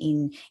present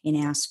in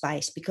our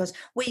space, because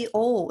we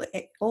all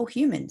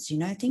humans,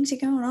 things are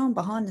going on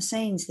behind the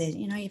scenes there.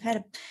 You've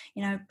had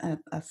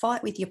a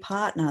fight with your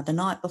partner the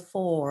night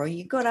before, or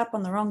you got up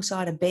on the wrong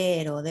side of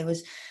bed, or there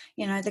was,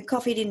 the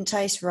coffee didn't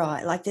taste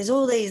right. Like, there's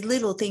all these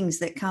little things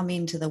that come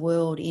into the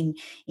world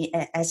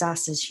as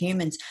us as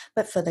humans,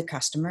 but for the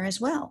customer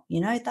as well.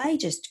 They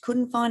just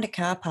couldn't find a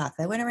car park.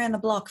 They went around the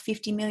block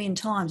 50 million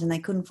times and they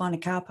couldn't find a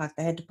car park.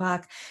 They had to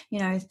park,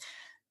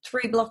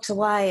 3 blocks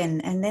away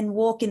and then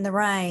walk in the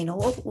rain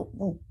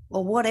or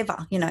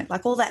whatever,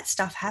 like all that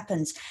stuff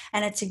happens.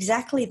 And it's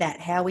exactly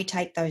that, how we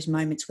take those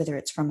moments, whether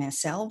it's from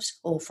ourselves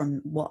or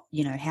from what,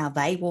 how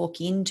they walk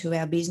into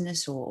our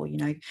business or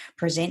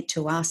present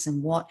to us,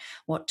 and what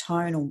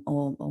tone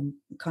or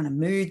kind of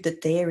mood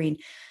that they're in.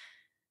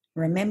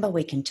 Remember,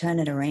 we can turn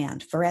it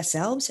around for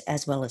ourselves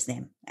as well as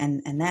them.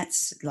 And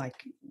that's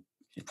like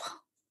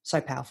so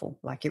powerful.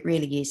 Like, it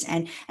really is.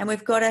 And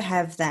we've got to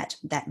have that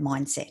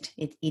mindset.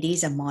 It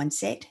is a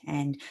mindset.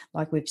 And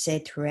like we've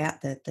said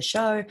throughout the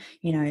show,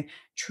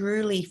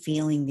 truly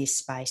feeling this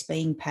space,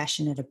 being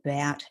passionate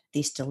about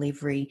this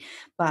delivery.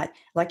 But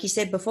like you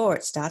said before,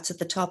 it starts at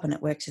the top and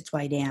it works its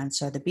way down.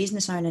 So the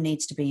business owner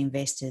needs to be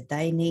invested.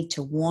 They need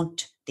to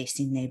want this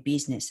in their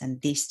business,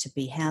 and this to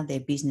be how their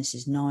business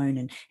is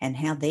known and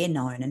how they're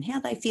known and how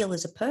they feel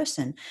as a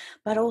person.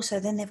 But also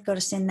then they've got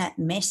to send that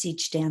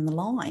message down the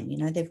line.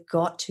 They've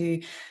got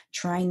to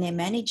train their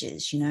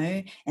managers,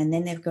 and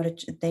then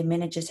their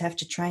managers have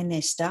to train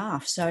their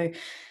staff. So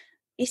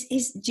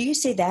do you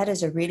see that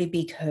as a really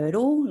big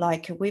hurdle?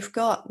 Like, we've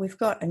got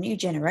a new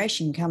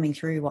generation coming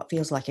through what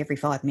feels like every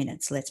 5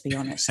 minutes, let's be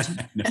honest.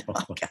 No.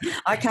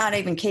 I can't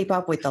even keep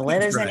up with the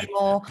letters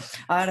anymore.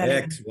 I don't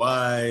X,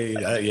 Y,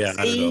 Z,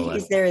 I don't know.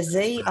 is there a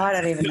Z? I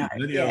don't even know.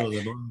 Yeah.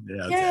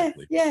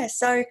 Exactly. Yeah.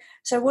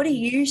 So what do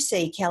you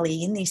see,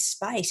 Kelly, in this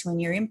space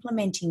when you're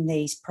implementing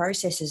these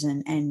processes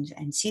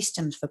and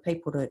systems for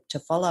people to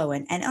follow,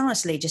 and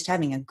honestly just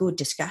having a good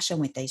discussion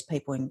with these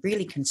people and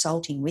really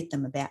consulting with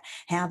them about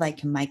how they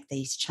can make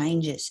these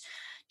changes?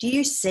 Do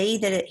you see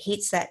that it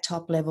hits that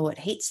top level, it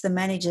hits the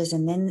managers,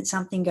 and then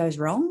something goes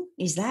wrong?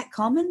 Is that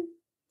common?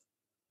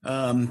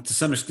 To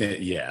some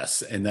extent,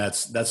 yes. And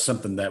that's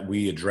something that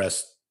we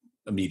address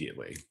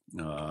immediately.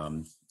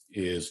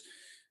 Is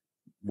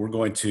we're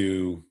going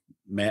to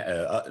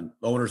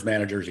owners,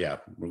 managers. Yeah,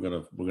 we're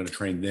going to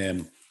train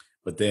them,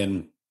 but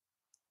then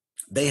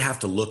they have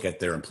to look at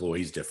their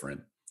employees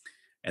different,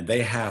 and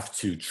they have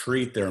to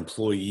treat their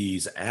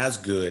employees as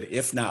good,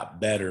 if not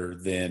better,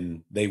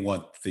 than they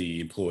want the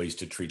employees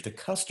to treat the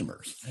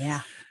customers.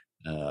 Yeah.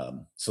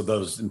 So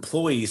those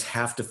employees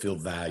have to feel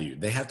valued.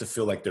 They have to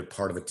feel like they're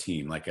part of a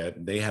team, like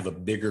they have a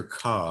bigger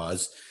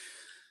cause.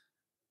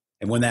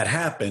 And when that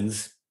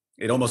happens,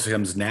 it almost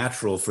becomes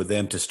natural for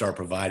them to start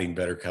providing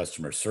better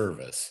customer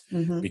service,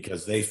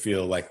 because they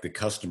feel like the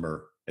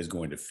customer is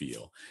going to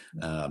feel.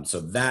 So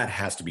that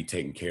has to be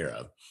taken care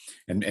of.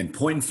 And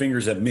pointing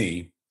fingers at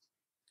me,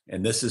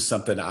 and this is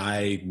something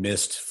I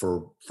missed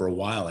for a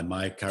while in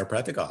my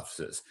chiropractic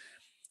offices,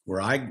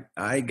 where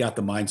I got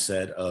the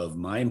mindset of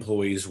my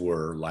employees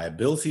were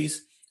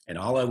liabilities, and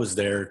all I was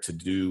there to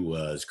do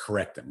was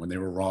correct them when they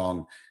were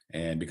wrong,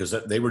 and because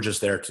they were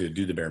just there to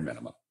do the bare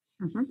minimum.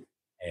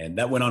 And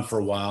that went on for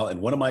a while,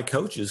 and one of my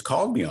coaches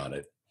called me on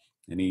it,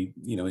 and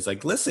he's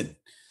like, listen,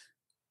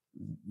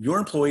 your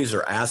employees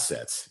are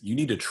assets. You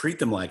need to treat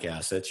them like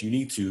assets. You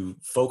need to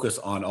focus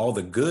on all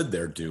the good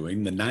they're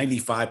doing, the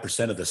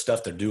 95% of the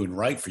stuff they're doing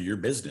right for your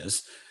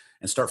business,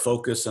 and start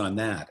focusing on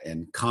that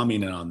and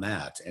commenting on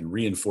that and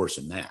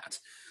reinforcing that.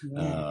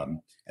 Yeah.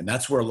 And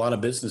that's where a lot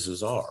of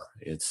businesses are.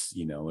 It's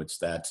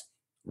that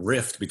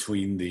rift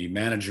between the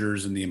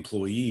managers and the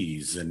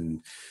employees,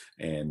 and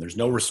there's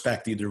no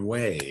respect either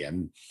way.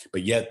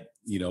 But yet,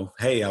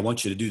 hey, I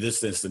want you to do this,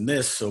 this, and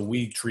this, so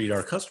we treat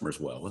our customers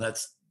well. Well,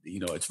 that's,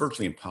 it's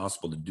virtually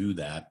impossible to do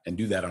that and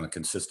do that on a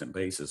consistent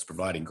basis,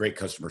 providing great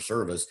customer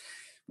service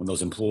when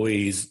those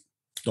employees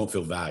don't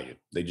feel valued.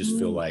 They just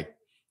feel like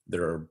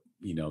they're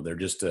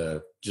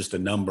just a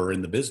number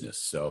in the business.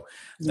 So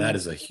that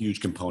is a huge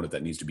component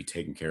that needs to be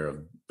taken care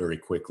of very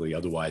quickly.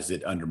 Otherwise,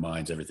 it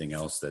undermines everything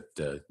else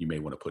that you may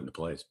want to put into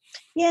place.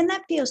 Yeah, and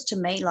that feels to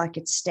me like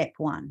it's step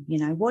one.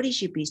 What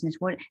is your business?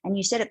 And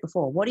you said it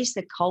before, what is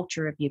the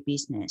culture of your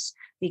business?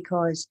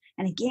 Because,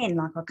 and again,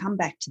 like, I'll come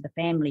back to the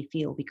family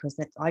feel, because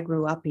I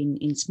grew up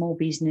in small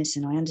business,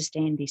 and I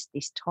understand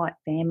this tight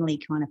family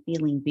kind of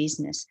feeling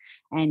business.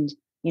 And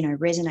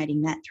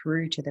resonating that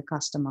through to the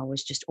customer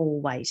was just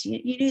always,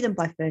 you knew them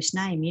by first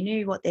name, you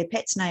knew what their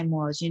pet's name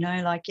was,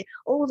 like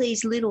all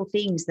these little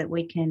things that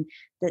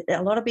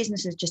a lot of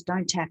businesses just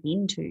don't tap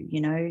into.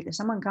 If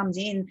someone comes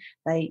in,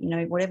 they,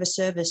 whatever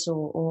service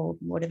or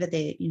whatever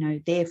they're,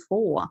 there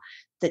for,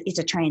 that it's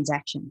a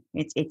transaction.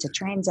 It's a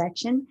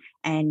transaction,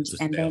 and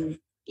then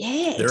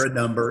Yeah, They're a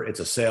number. It's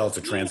a sale. It's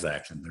a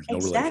transaction. There's no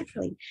relationship.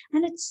 exactly.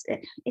 And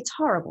it's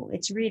horrible.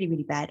 It's really,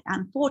 really bad.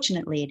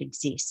 Unfortunately, it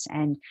exists.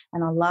 And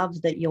I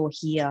love that you're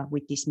here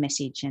with this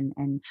message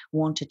and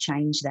want to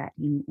change that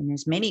in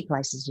as many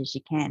places as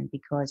you can,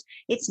 because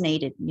it's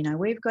needed. You know,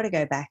 we've got to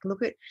go back.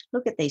 Look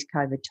at these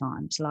COVID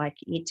times. Like,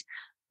 it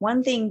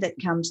one thing that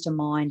comes to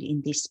mind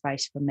in this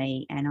space for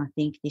me, and I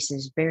think this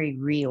is very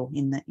real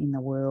in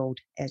the world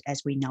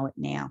as we know it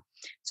now.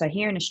 So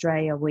here in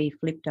Australia, we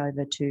flipped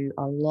over to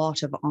a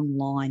lot of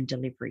online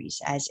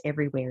deliveries, as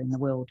everywhere in the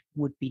world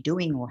would be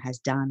doing or has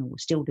done or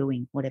still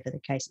doing, whatever the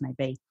case may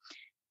be.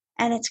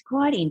 And it's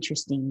quite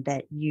interesting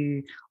that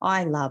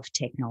I love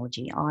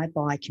technology. I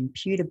buy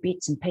computer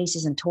bits and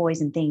pieces and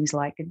toys and things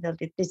like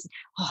there's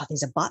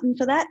a button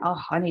for that. Oh,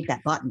 I need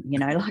that button,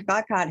 like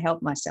I can't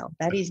help myself.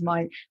 That is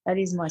my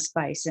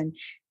space.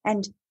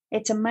 And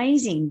it's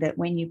amazing that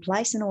when you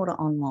place an order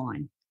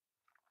online,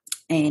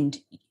 and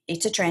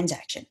it's a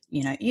transaction,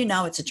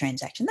 it's a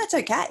transaction. That's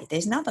okay.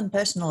 There's nothing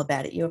personal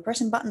about it. You're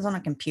pressing buttons on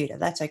a computer.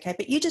 That's okay.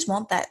 But you just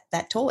want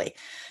that toy.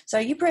 So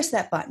you press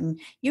that button,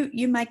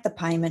 you make the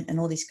payment and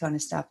all this kind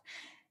of stuff.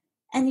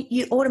 And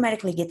you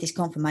automatically get this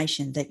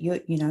confirmation that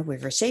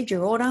we've received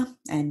your order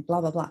and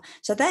blah, blah, blah.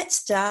 So that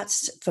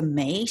starts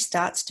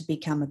to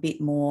become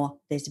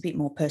there's a bit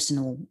more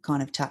personal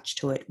kind of touch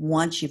to it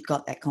once you've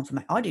got that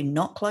confirmation. I do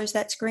not close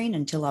that screen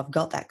until I've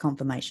got that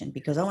confirmation,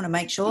 because I want to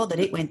make sure that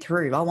it went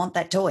through. I want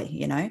that toy,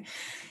 And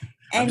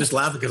I'm just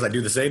laughing because I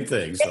do the same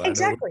thing. So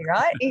exactly,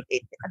 right?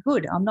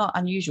 Good. I'm not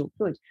unusual.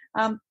 Good.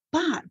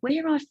 But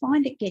where I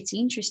find it gets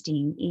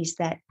interesting is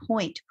that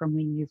point from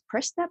when you've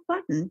pressed that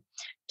button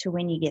to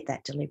when you get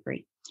that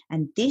delivery.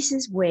 And this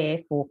is where,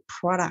 for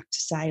product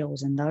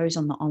sales and those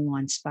on the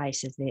online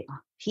space,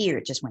 here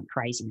it just went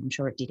crazy. I'm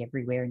sure it did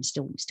everywhere and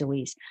still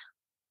is.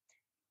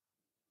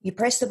 You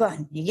press the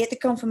button, you get the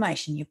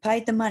confirmation, you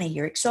paid the money,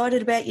 you're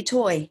excited about your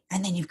toy,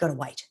 and then you've got to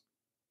wait.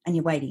 And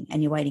you're waiting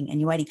and you're waiting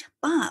and you're waiting.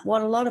 But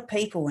what a lot of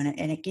people, and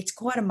it gets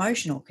quite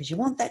emotional, because you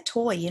want that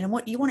toy, you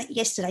want it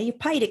yesterday. You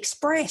paid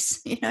express,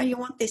 you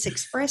want this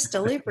express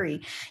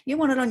delivery. You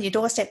want it on your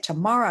doorstep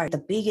tomorrow. The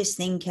biggest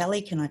thing,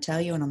 Kelly, can I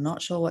tell you, and I'm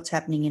not sure what's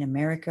happening in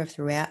America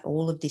throughout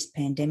all of this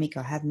pandemic.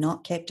 I have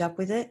not kept up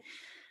with it.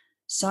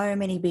 So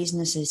many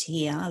businesses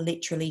here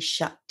literally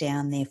shut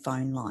down their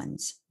phone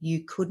lines.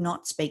 You could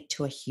not speak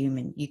to a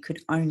human. You could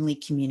only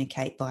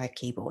communicate via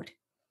keyboard.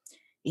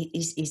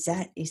 Is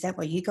that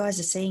what you guys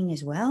are seeing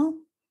as well?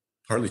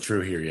 Partly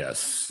true here, yes.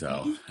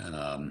 So,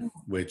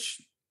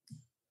 which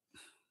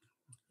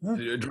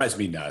it drives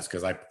me nuts,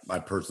 because I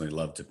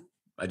personally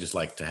I just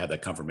like to have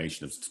that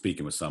confirmation of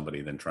speaking with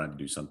somebody than trying to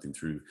do something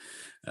through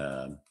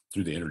the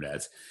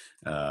internet.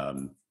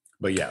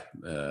 But yeah,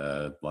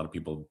 a lot of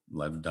people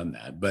have done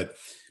that. But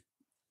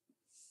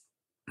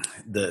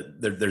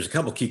there's a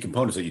couple key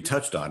components that you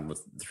touched on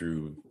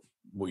through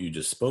what you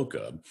just spoke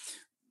of.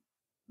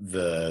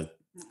 The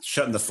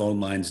shutting the phone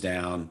lines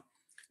down,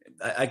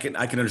 I can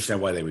understand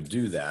why they would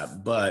do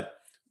that, but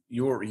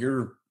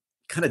you're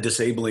kind of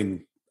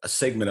disabling a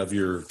segment of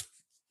your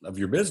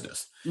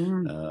business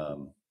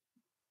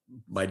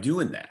by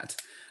doing that.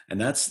 And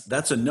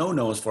that's a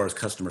no-no as far as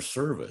customer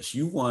service.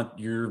 You want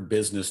your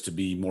business to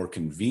be more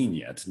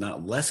convenient,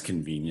 not less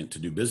convenient to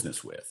do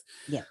business with.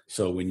 Yeah.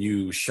 So when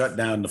you shut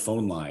down the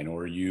phone line,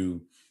 or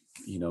you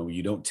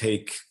don't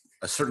take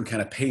a certain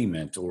kind of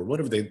payment, or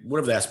whatever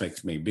the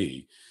aspects may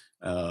be,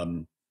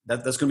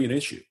 that's going to be an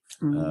issue.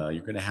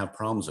 You're going to have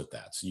problems with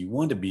that. So you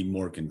want to be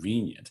more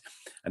convenient.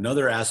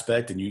 Another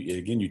aspect, and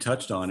you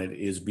touched on it,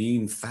 is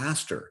being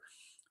faster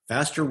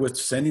with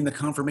sending the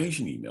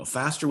confirmation email,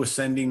 faster with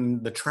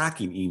sending the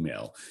tracking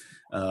email,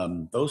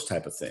 those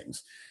type of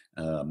things.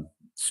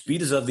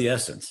 Speed is of the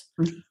essence.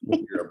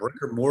 Whether you're a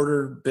brick or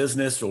mortar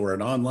business or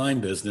an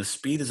online business,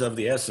 speed is of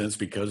the essence,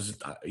 because,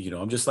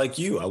 I'm just like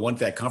you. I want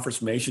that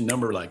confirmation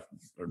number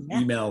or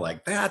email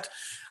like that.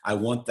 I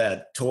want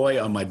that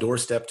toy on my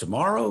doorstep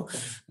tomorrow.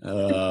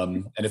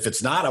 And if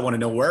it's not, I want to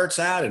know where it's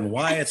at and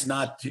why it's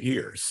not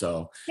here.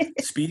 So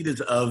speed is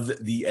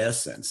of the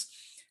essence.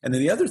 And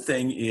then the other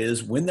thing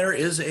is, when there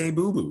is a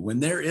boo-boo,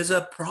 when there is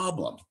a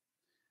problem,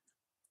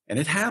 and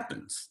it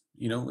happens,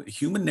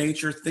 human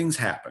nature, things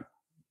happen.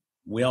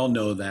 We all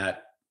know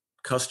that.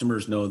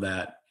 Customers know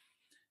that.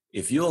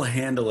 If you'll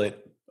handle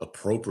it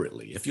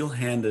appropriately, if you'll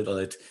handle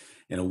it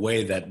in a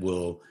way that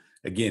will,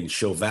 again,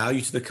 show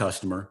value to the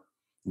customer,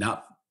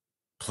 not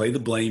play the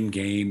blame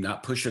game,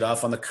 not push it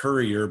off on the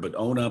courier, but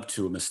own up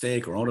to a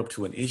mistake or own up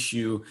to an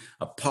issue,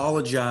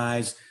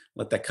 apologize,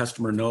 let that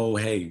customer know,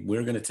 hey,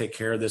 we're going to take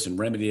care of this and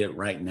remedy it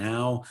right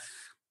now.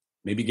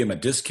 Maybe give them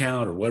a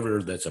discount or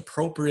whatever that's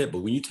appropriate. But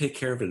when you take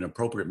care of it in an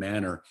appropriate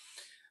manner,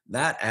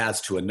 that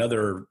adds to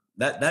another,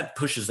 that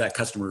pushes that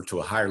customer to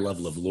a higher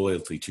level of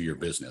loyalty to your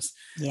business.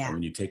 Yeah.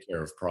 When you take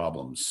care of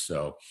problems.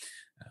 So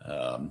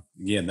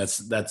again,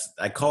 that's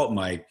I call it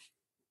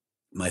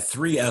my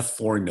 3F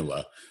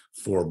formula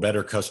for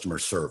better customer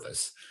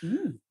service.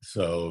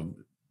 So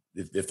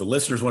if the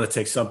listeners want to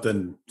take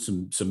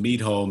some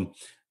meat home,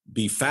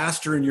 be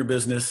faster in your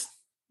business,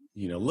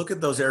 look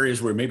at those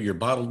areas where maybe you're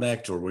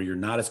bottlenecked or where you're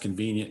not as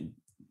convenient,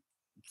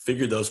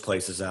 figure those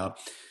places out,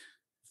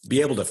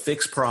 be able to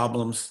fix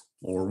problems,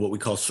 or what we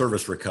call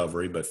service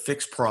recovery, but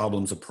fix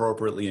problems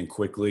appropriately and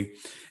quickly.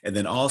 And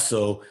then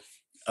also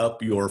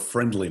up your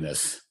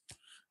friendliness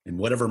in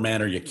whatever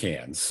manner you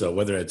can. So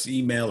whether it's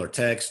email or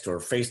text or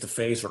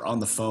face-to-face or on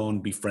the phone,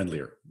 be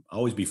friendlier.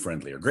 Always be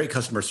friendlier. Great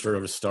customer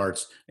service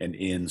starts and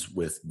ends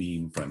with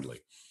being friendly.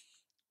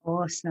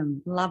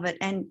 Awesome. Love it.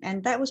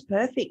 And that was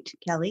perfect,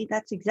 Kelly.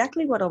 That's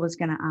exactly what I was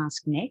going to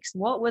ask next.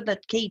 What were the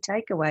key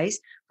takeaways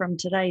from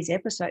today's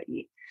episode?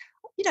 You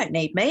don't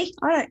need me.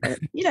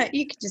 You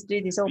can just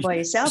do this all by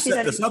yourself. You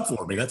set this up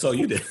for me. That's all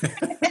you did.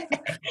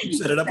 You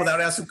set it up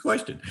without asking a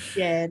question.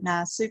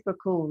 Yeah, super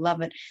cool. Love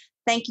it.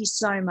 Thank you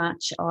so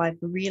much. I've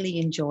really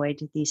enjoyed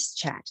this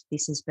chat.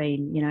 This has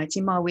been, it's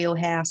in my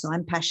wheelhouse.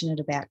 I'm passionate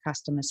about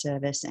customer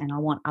service and I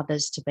want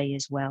others to be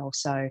as well.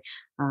 So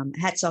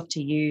hats off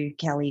to you,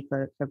 Kelly,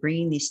 for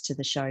bringing this to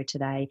the show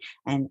today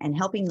and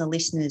helping the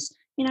listeners,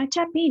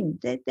 tap in.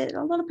 A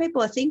lot of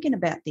people are thinking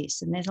about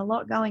this and there's a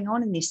lot going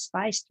on in this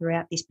space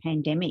throughout this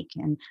pandemic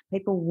and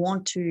people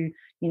want to,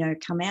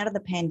 come out of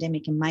the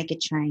pandemic and make a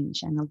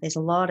change. And there's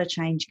a lot of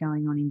change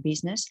going on in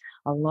business.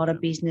 A lot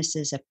of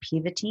businesses are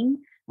pivoting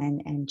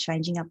and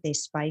changing up their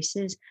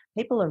spaces.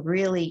 People are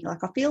really, I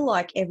feel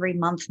like every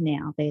month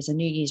now there's a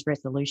New Year's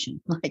resolution.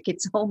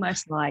 It's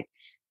almost like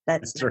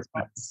that's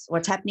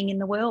what's happening in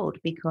the world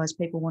because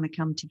people want to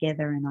come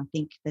together. And I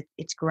think that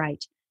it's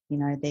great.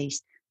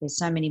 There's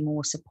so many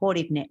more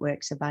supportive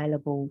networks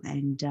available.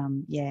 And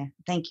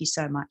thank you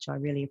so much. I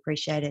really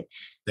appreciate it.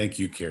 Thank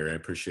you, Carrie. I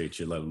appreciate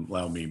you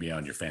allowing me to be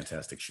on your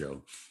fantastic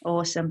show.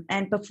 Awesome.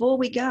 And before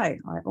we go, I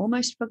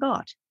almost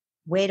forgot.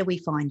 Where do we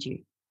find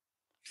you?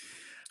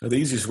 The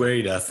easiest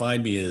way to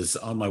find me is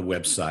on my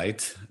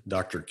website,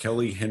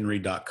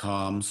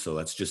 drkellyhenry.com. So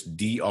that's just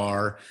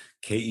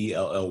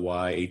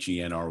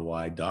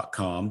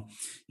drkellyhenry.com.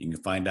 You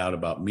can find out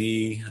about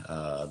me.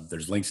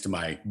 There's links to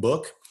my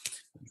book,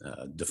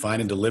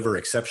 Define and Deliver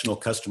Exceptional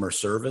Customer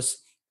Service.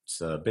 It's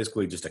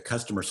basically just a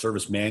customer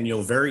service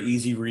manual, very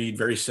easy read,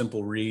 very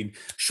simple read,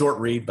 short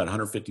read, about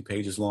 150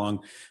 pages long,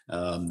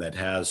 that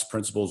has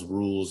principles,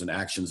 rules, and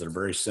actions that are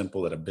very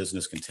simple that a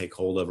business can take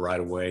hold of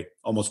right away,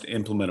 almost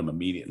implement them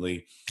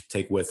immediately,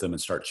 take with them and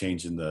start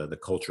changing the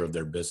culture of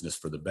their business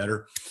for the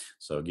better.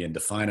 So again,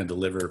 Define and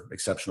Deliver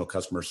Exceptional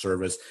Customer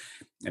Service.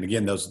 And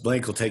again, those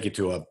links will take you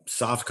to a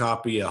soft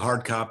copy, a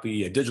hard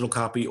copy, a digital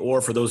copy,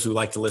 or for those who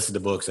like to listen to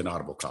books, an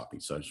Audible copy.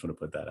 So I just want to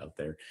put that out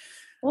there.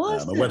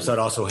 Awesome. My website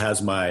also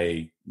has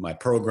my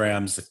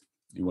programs if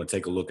you want to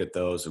take a look at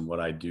those and what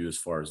I do as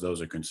far as those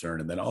are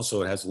concerned. And then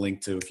also it has a link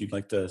to if you'd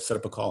like to set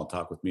up a call and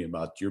talk with me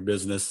about your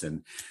business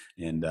and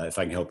if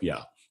I can help you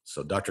out.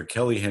 So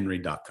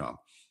drkellyhenry.com.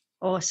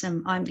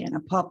 Awesome. I'm going to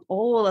pop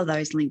all of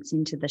those links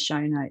into the show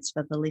notes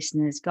for the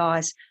listeners.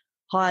 Guys,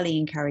 highly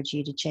encourage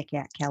you to check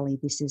out Kelly.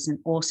 This is an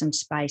awesome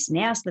space.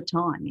 Now's the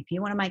time. If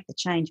you want to make the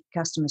change for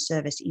customer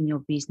service in your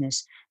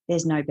business,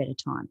 there's no better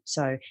time.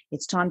 So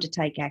it's time to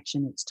take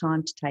action. It's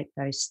time to take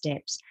those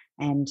steps.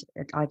 And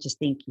I just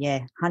think,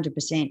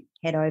 100%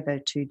 head over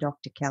to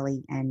Dr.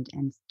 Kelly and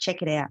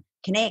check it out.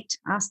 Connect,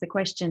 ask the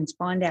questions,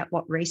 find out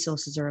what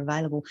resources are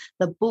available.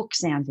 The book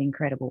sounds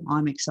incredible.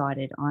 I'm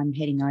excited. I'm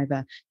heading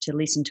over to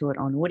listen to it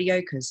on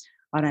audio because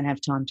I don't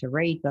have time to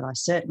read, but I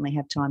certainly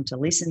have time to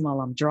listen while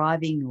I'm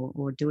driving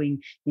or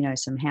doing,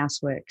 some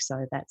housework.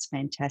 So that's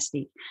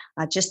fantastic.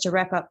 Just to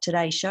wrap up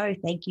today's show,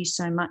 thank you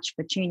so much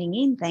for tuning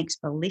in. Thanks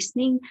for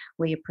listening.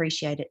 We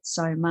appreciate it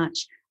so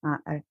much.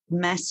 A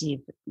massive,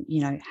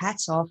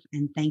 hats off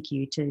and thank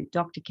you to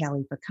Dr.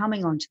 Kelly for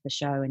coming onto the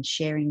show and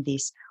sharing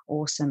this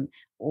awesome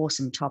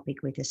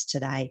topic with us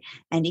today.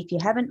 And if you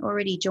haven't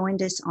already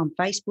joined us on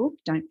Facebook,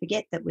 don't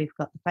forget that we've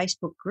got the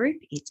Facebook group.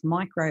 It's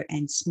Micro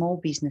and Small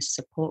Business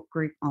Support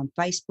Group on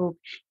Facebook.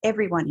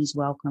 Everyone is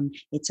welcome.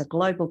 It's a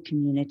global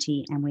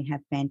community and we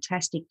have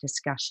fantastic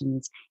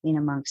discussions in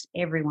amongst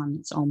everyone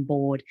that's on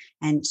board.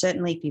 And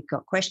certainly if you've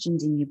got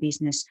questions in your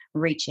business,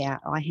 reach out.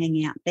 I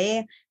hang out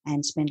there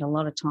and spend a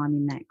lot of time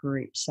in that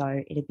group.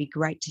 So it'd be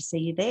great to see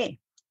you there.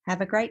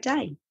 Have a great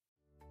day.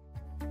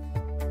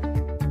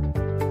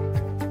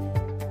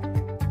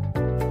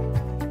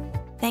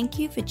 Thank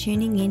you for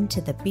tuning in to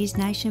the Biz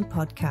Nation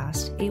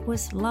podcast. It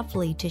was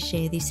lovely to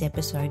share this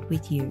episode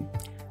with you.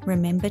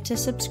 Remember to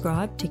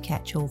subscribe to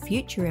catch all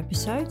future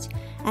episodes,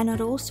 and I'd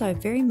also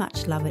very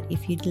much love it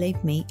if you'd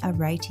leave me a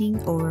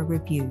rating or a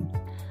review.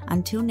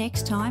 Until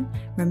next time,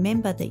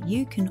 remember that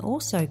you can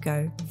also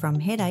go from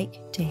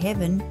headache to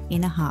heaven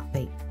in a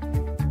heartbeat.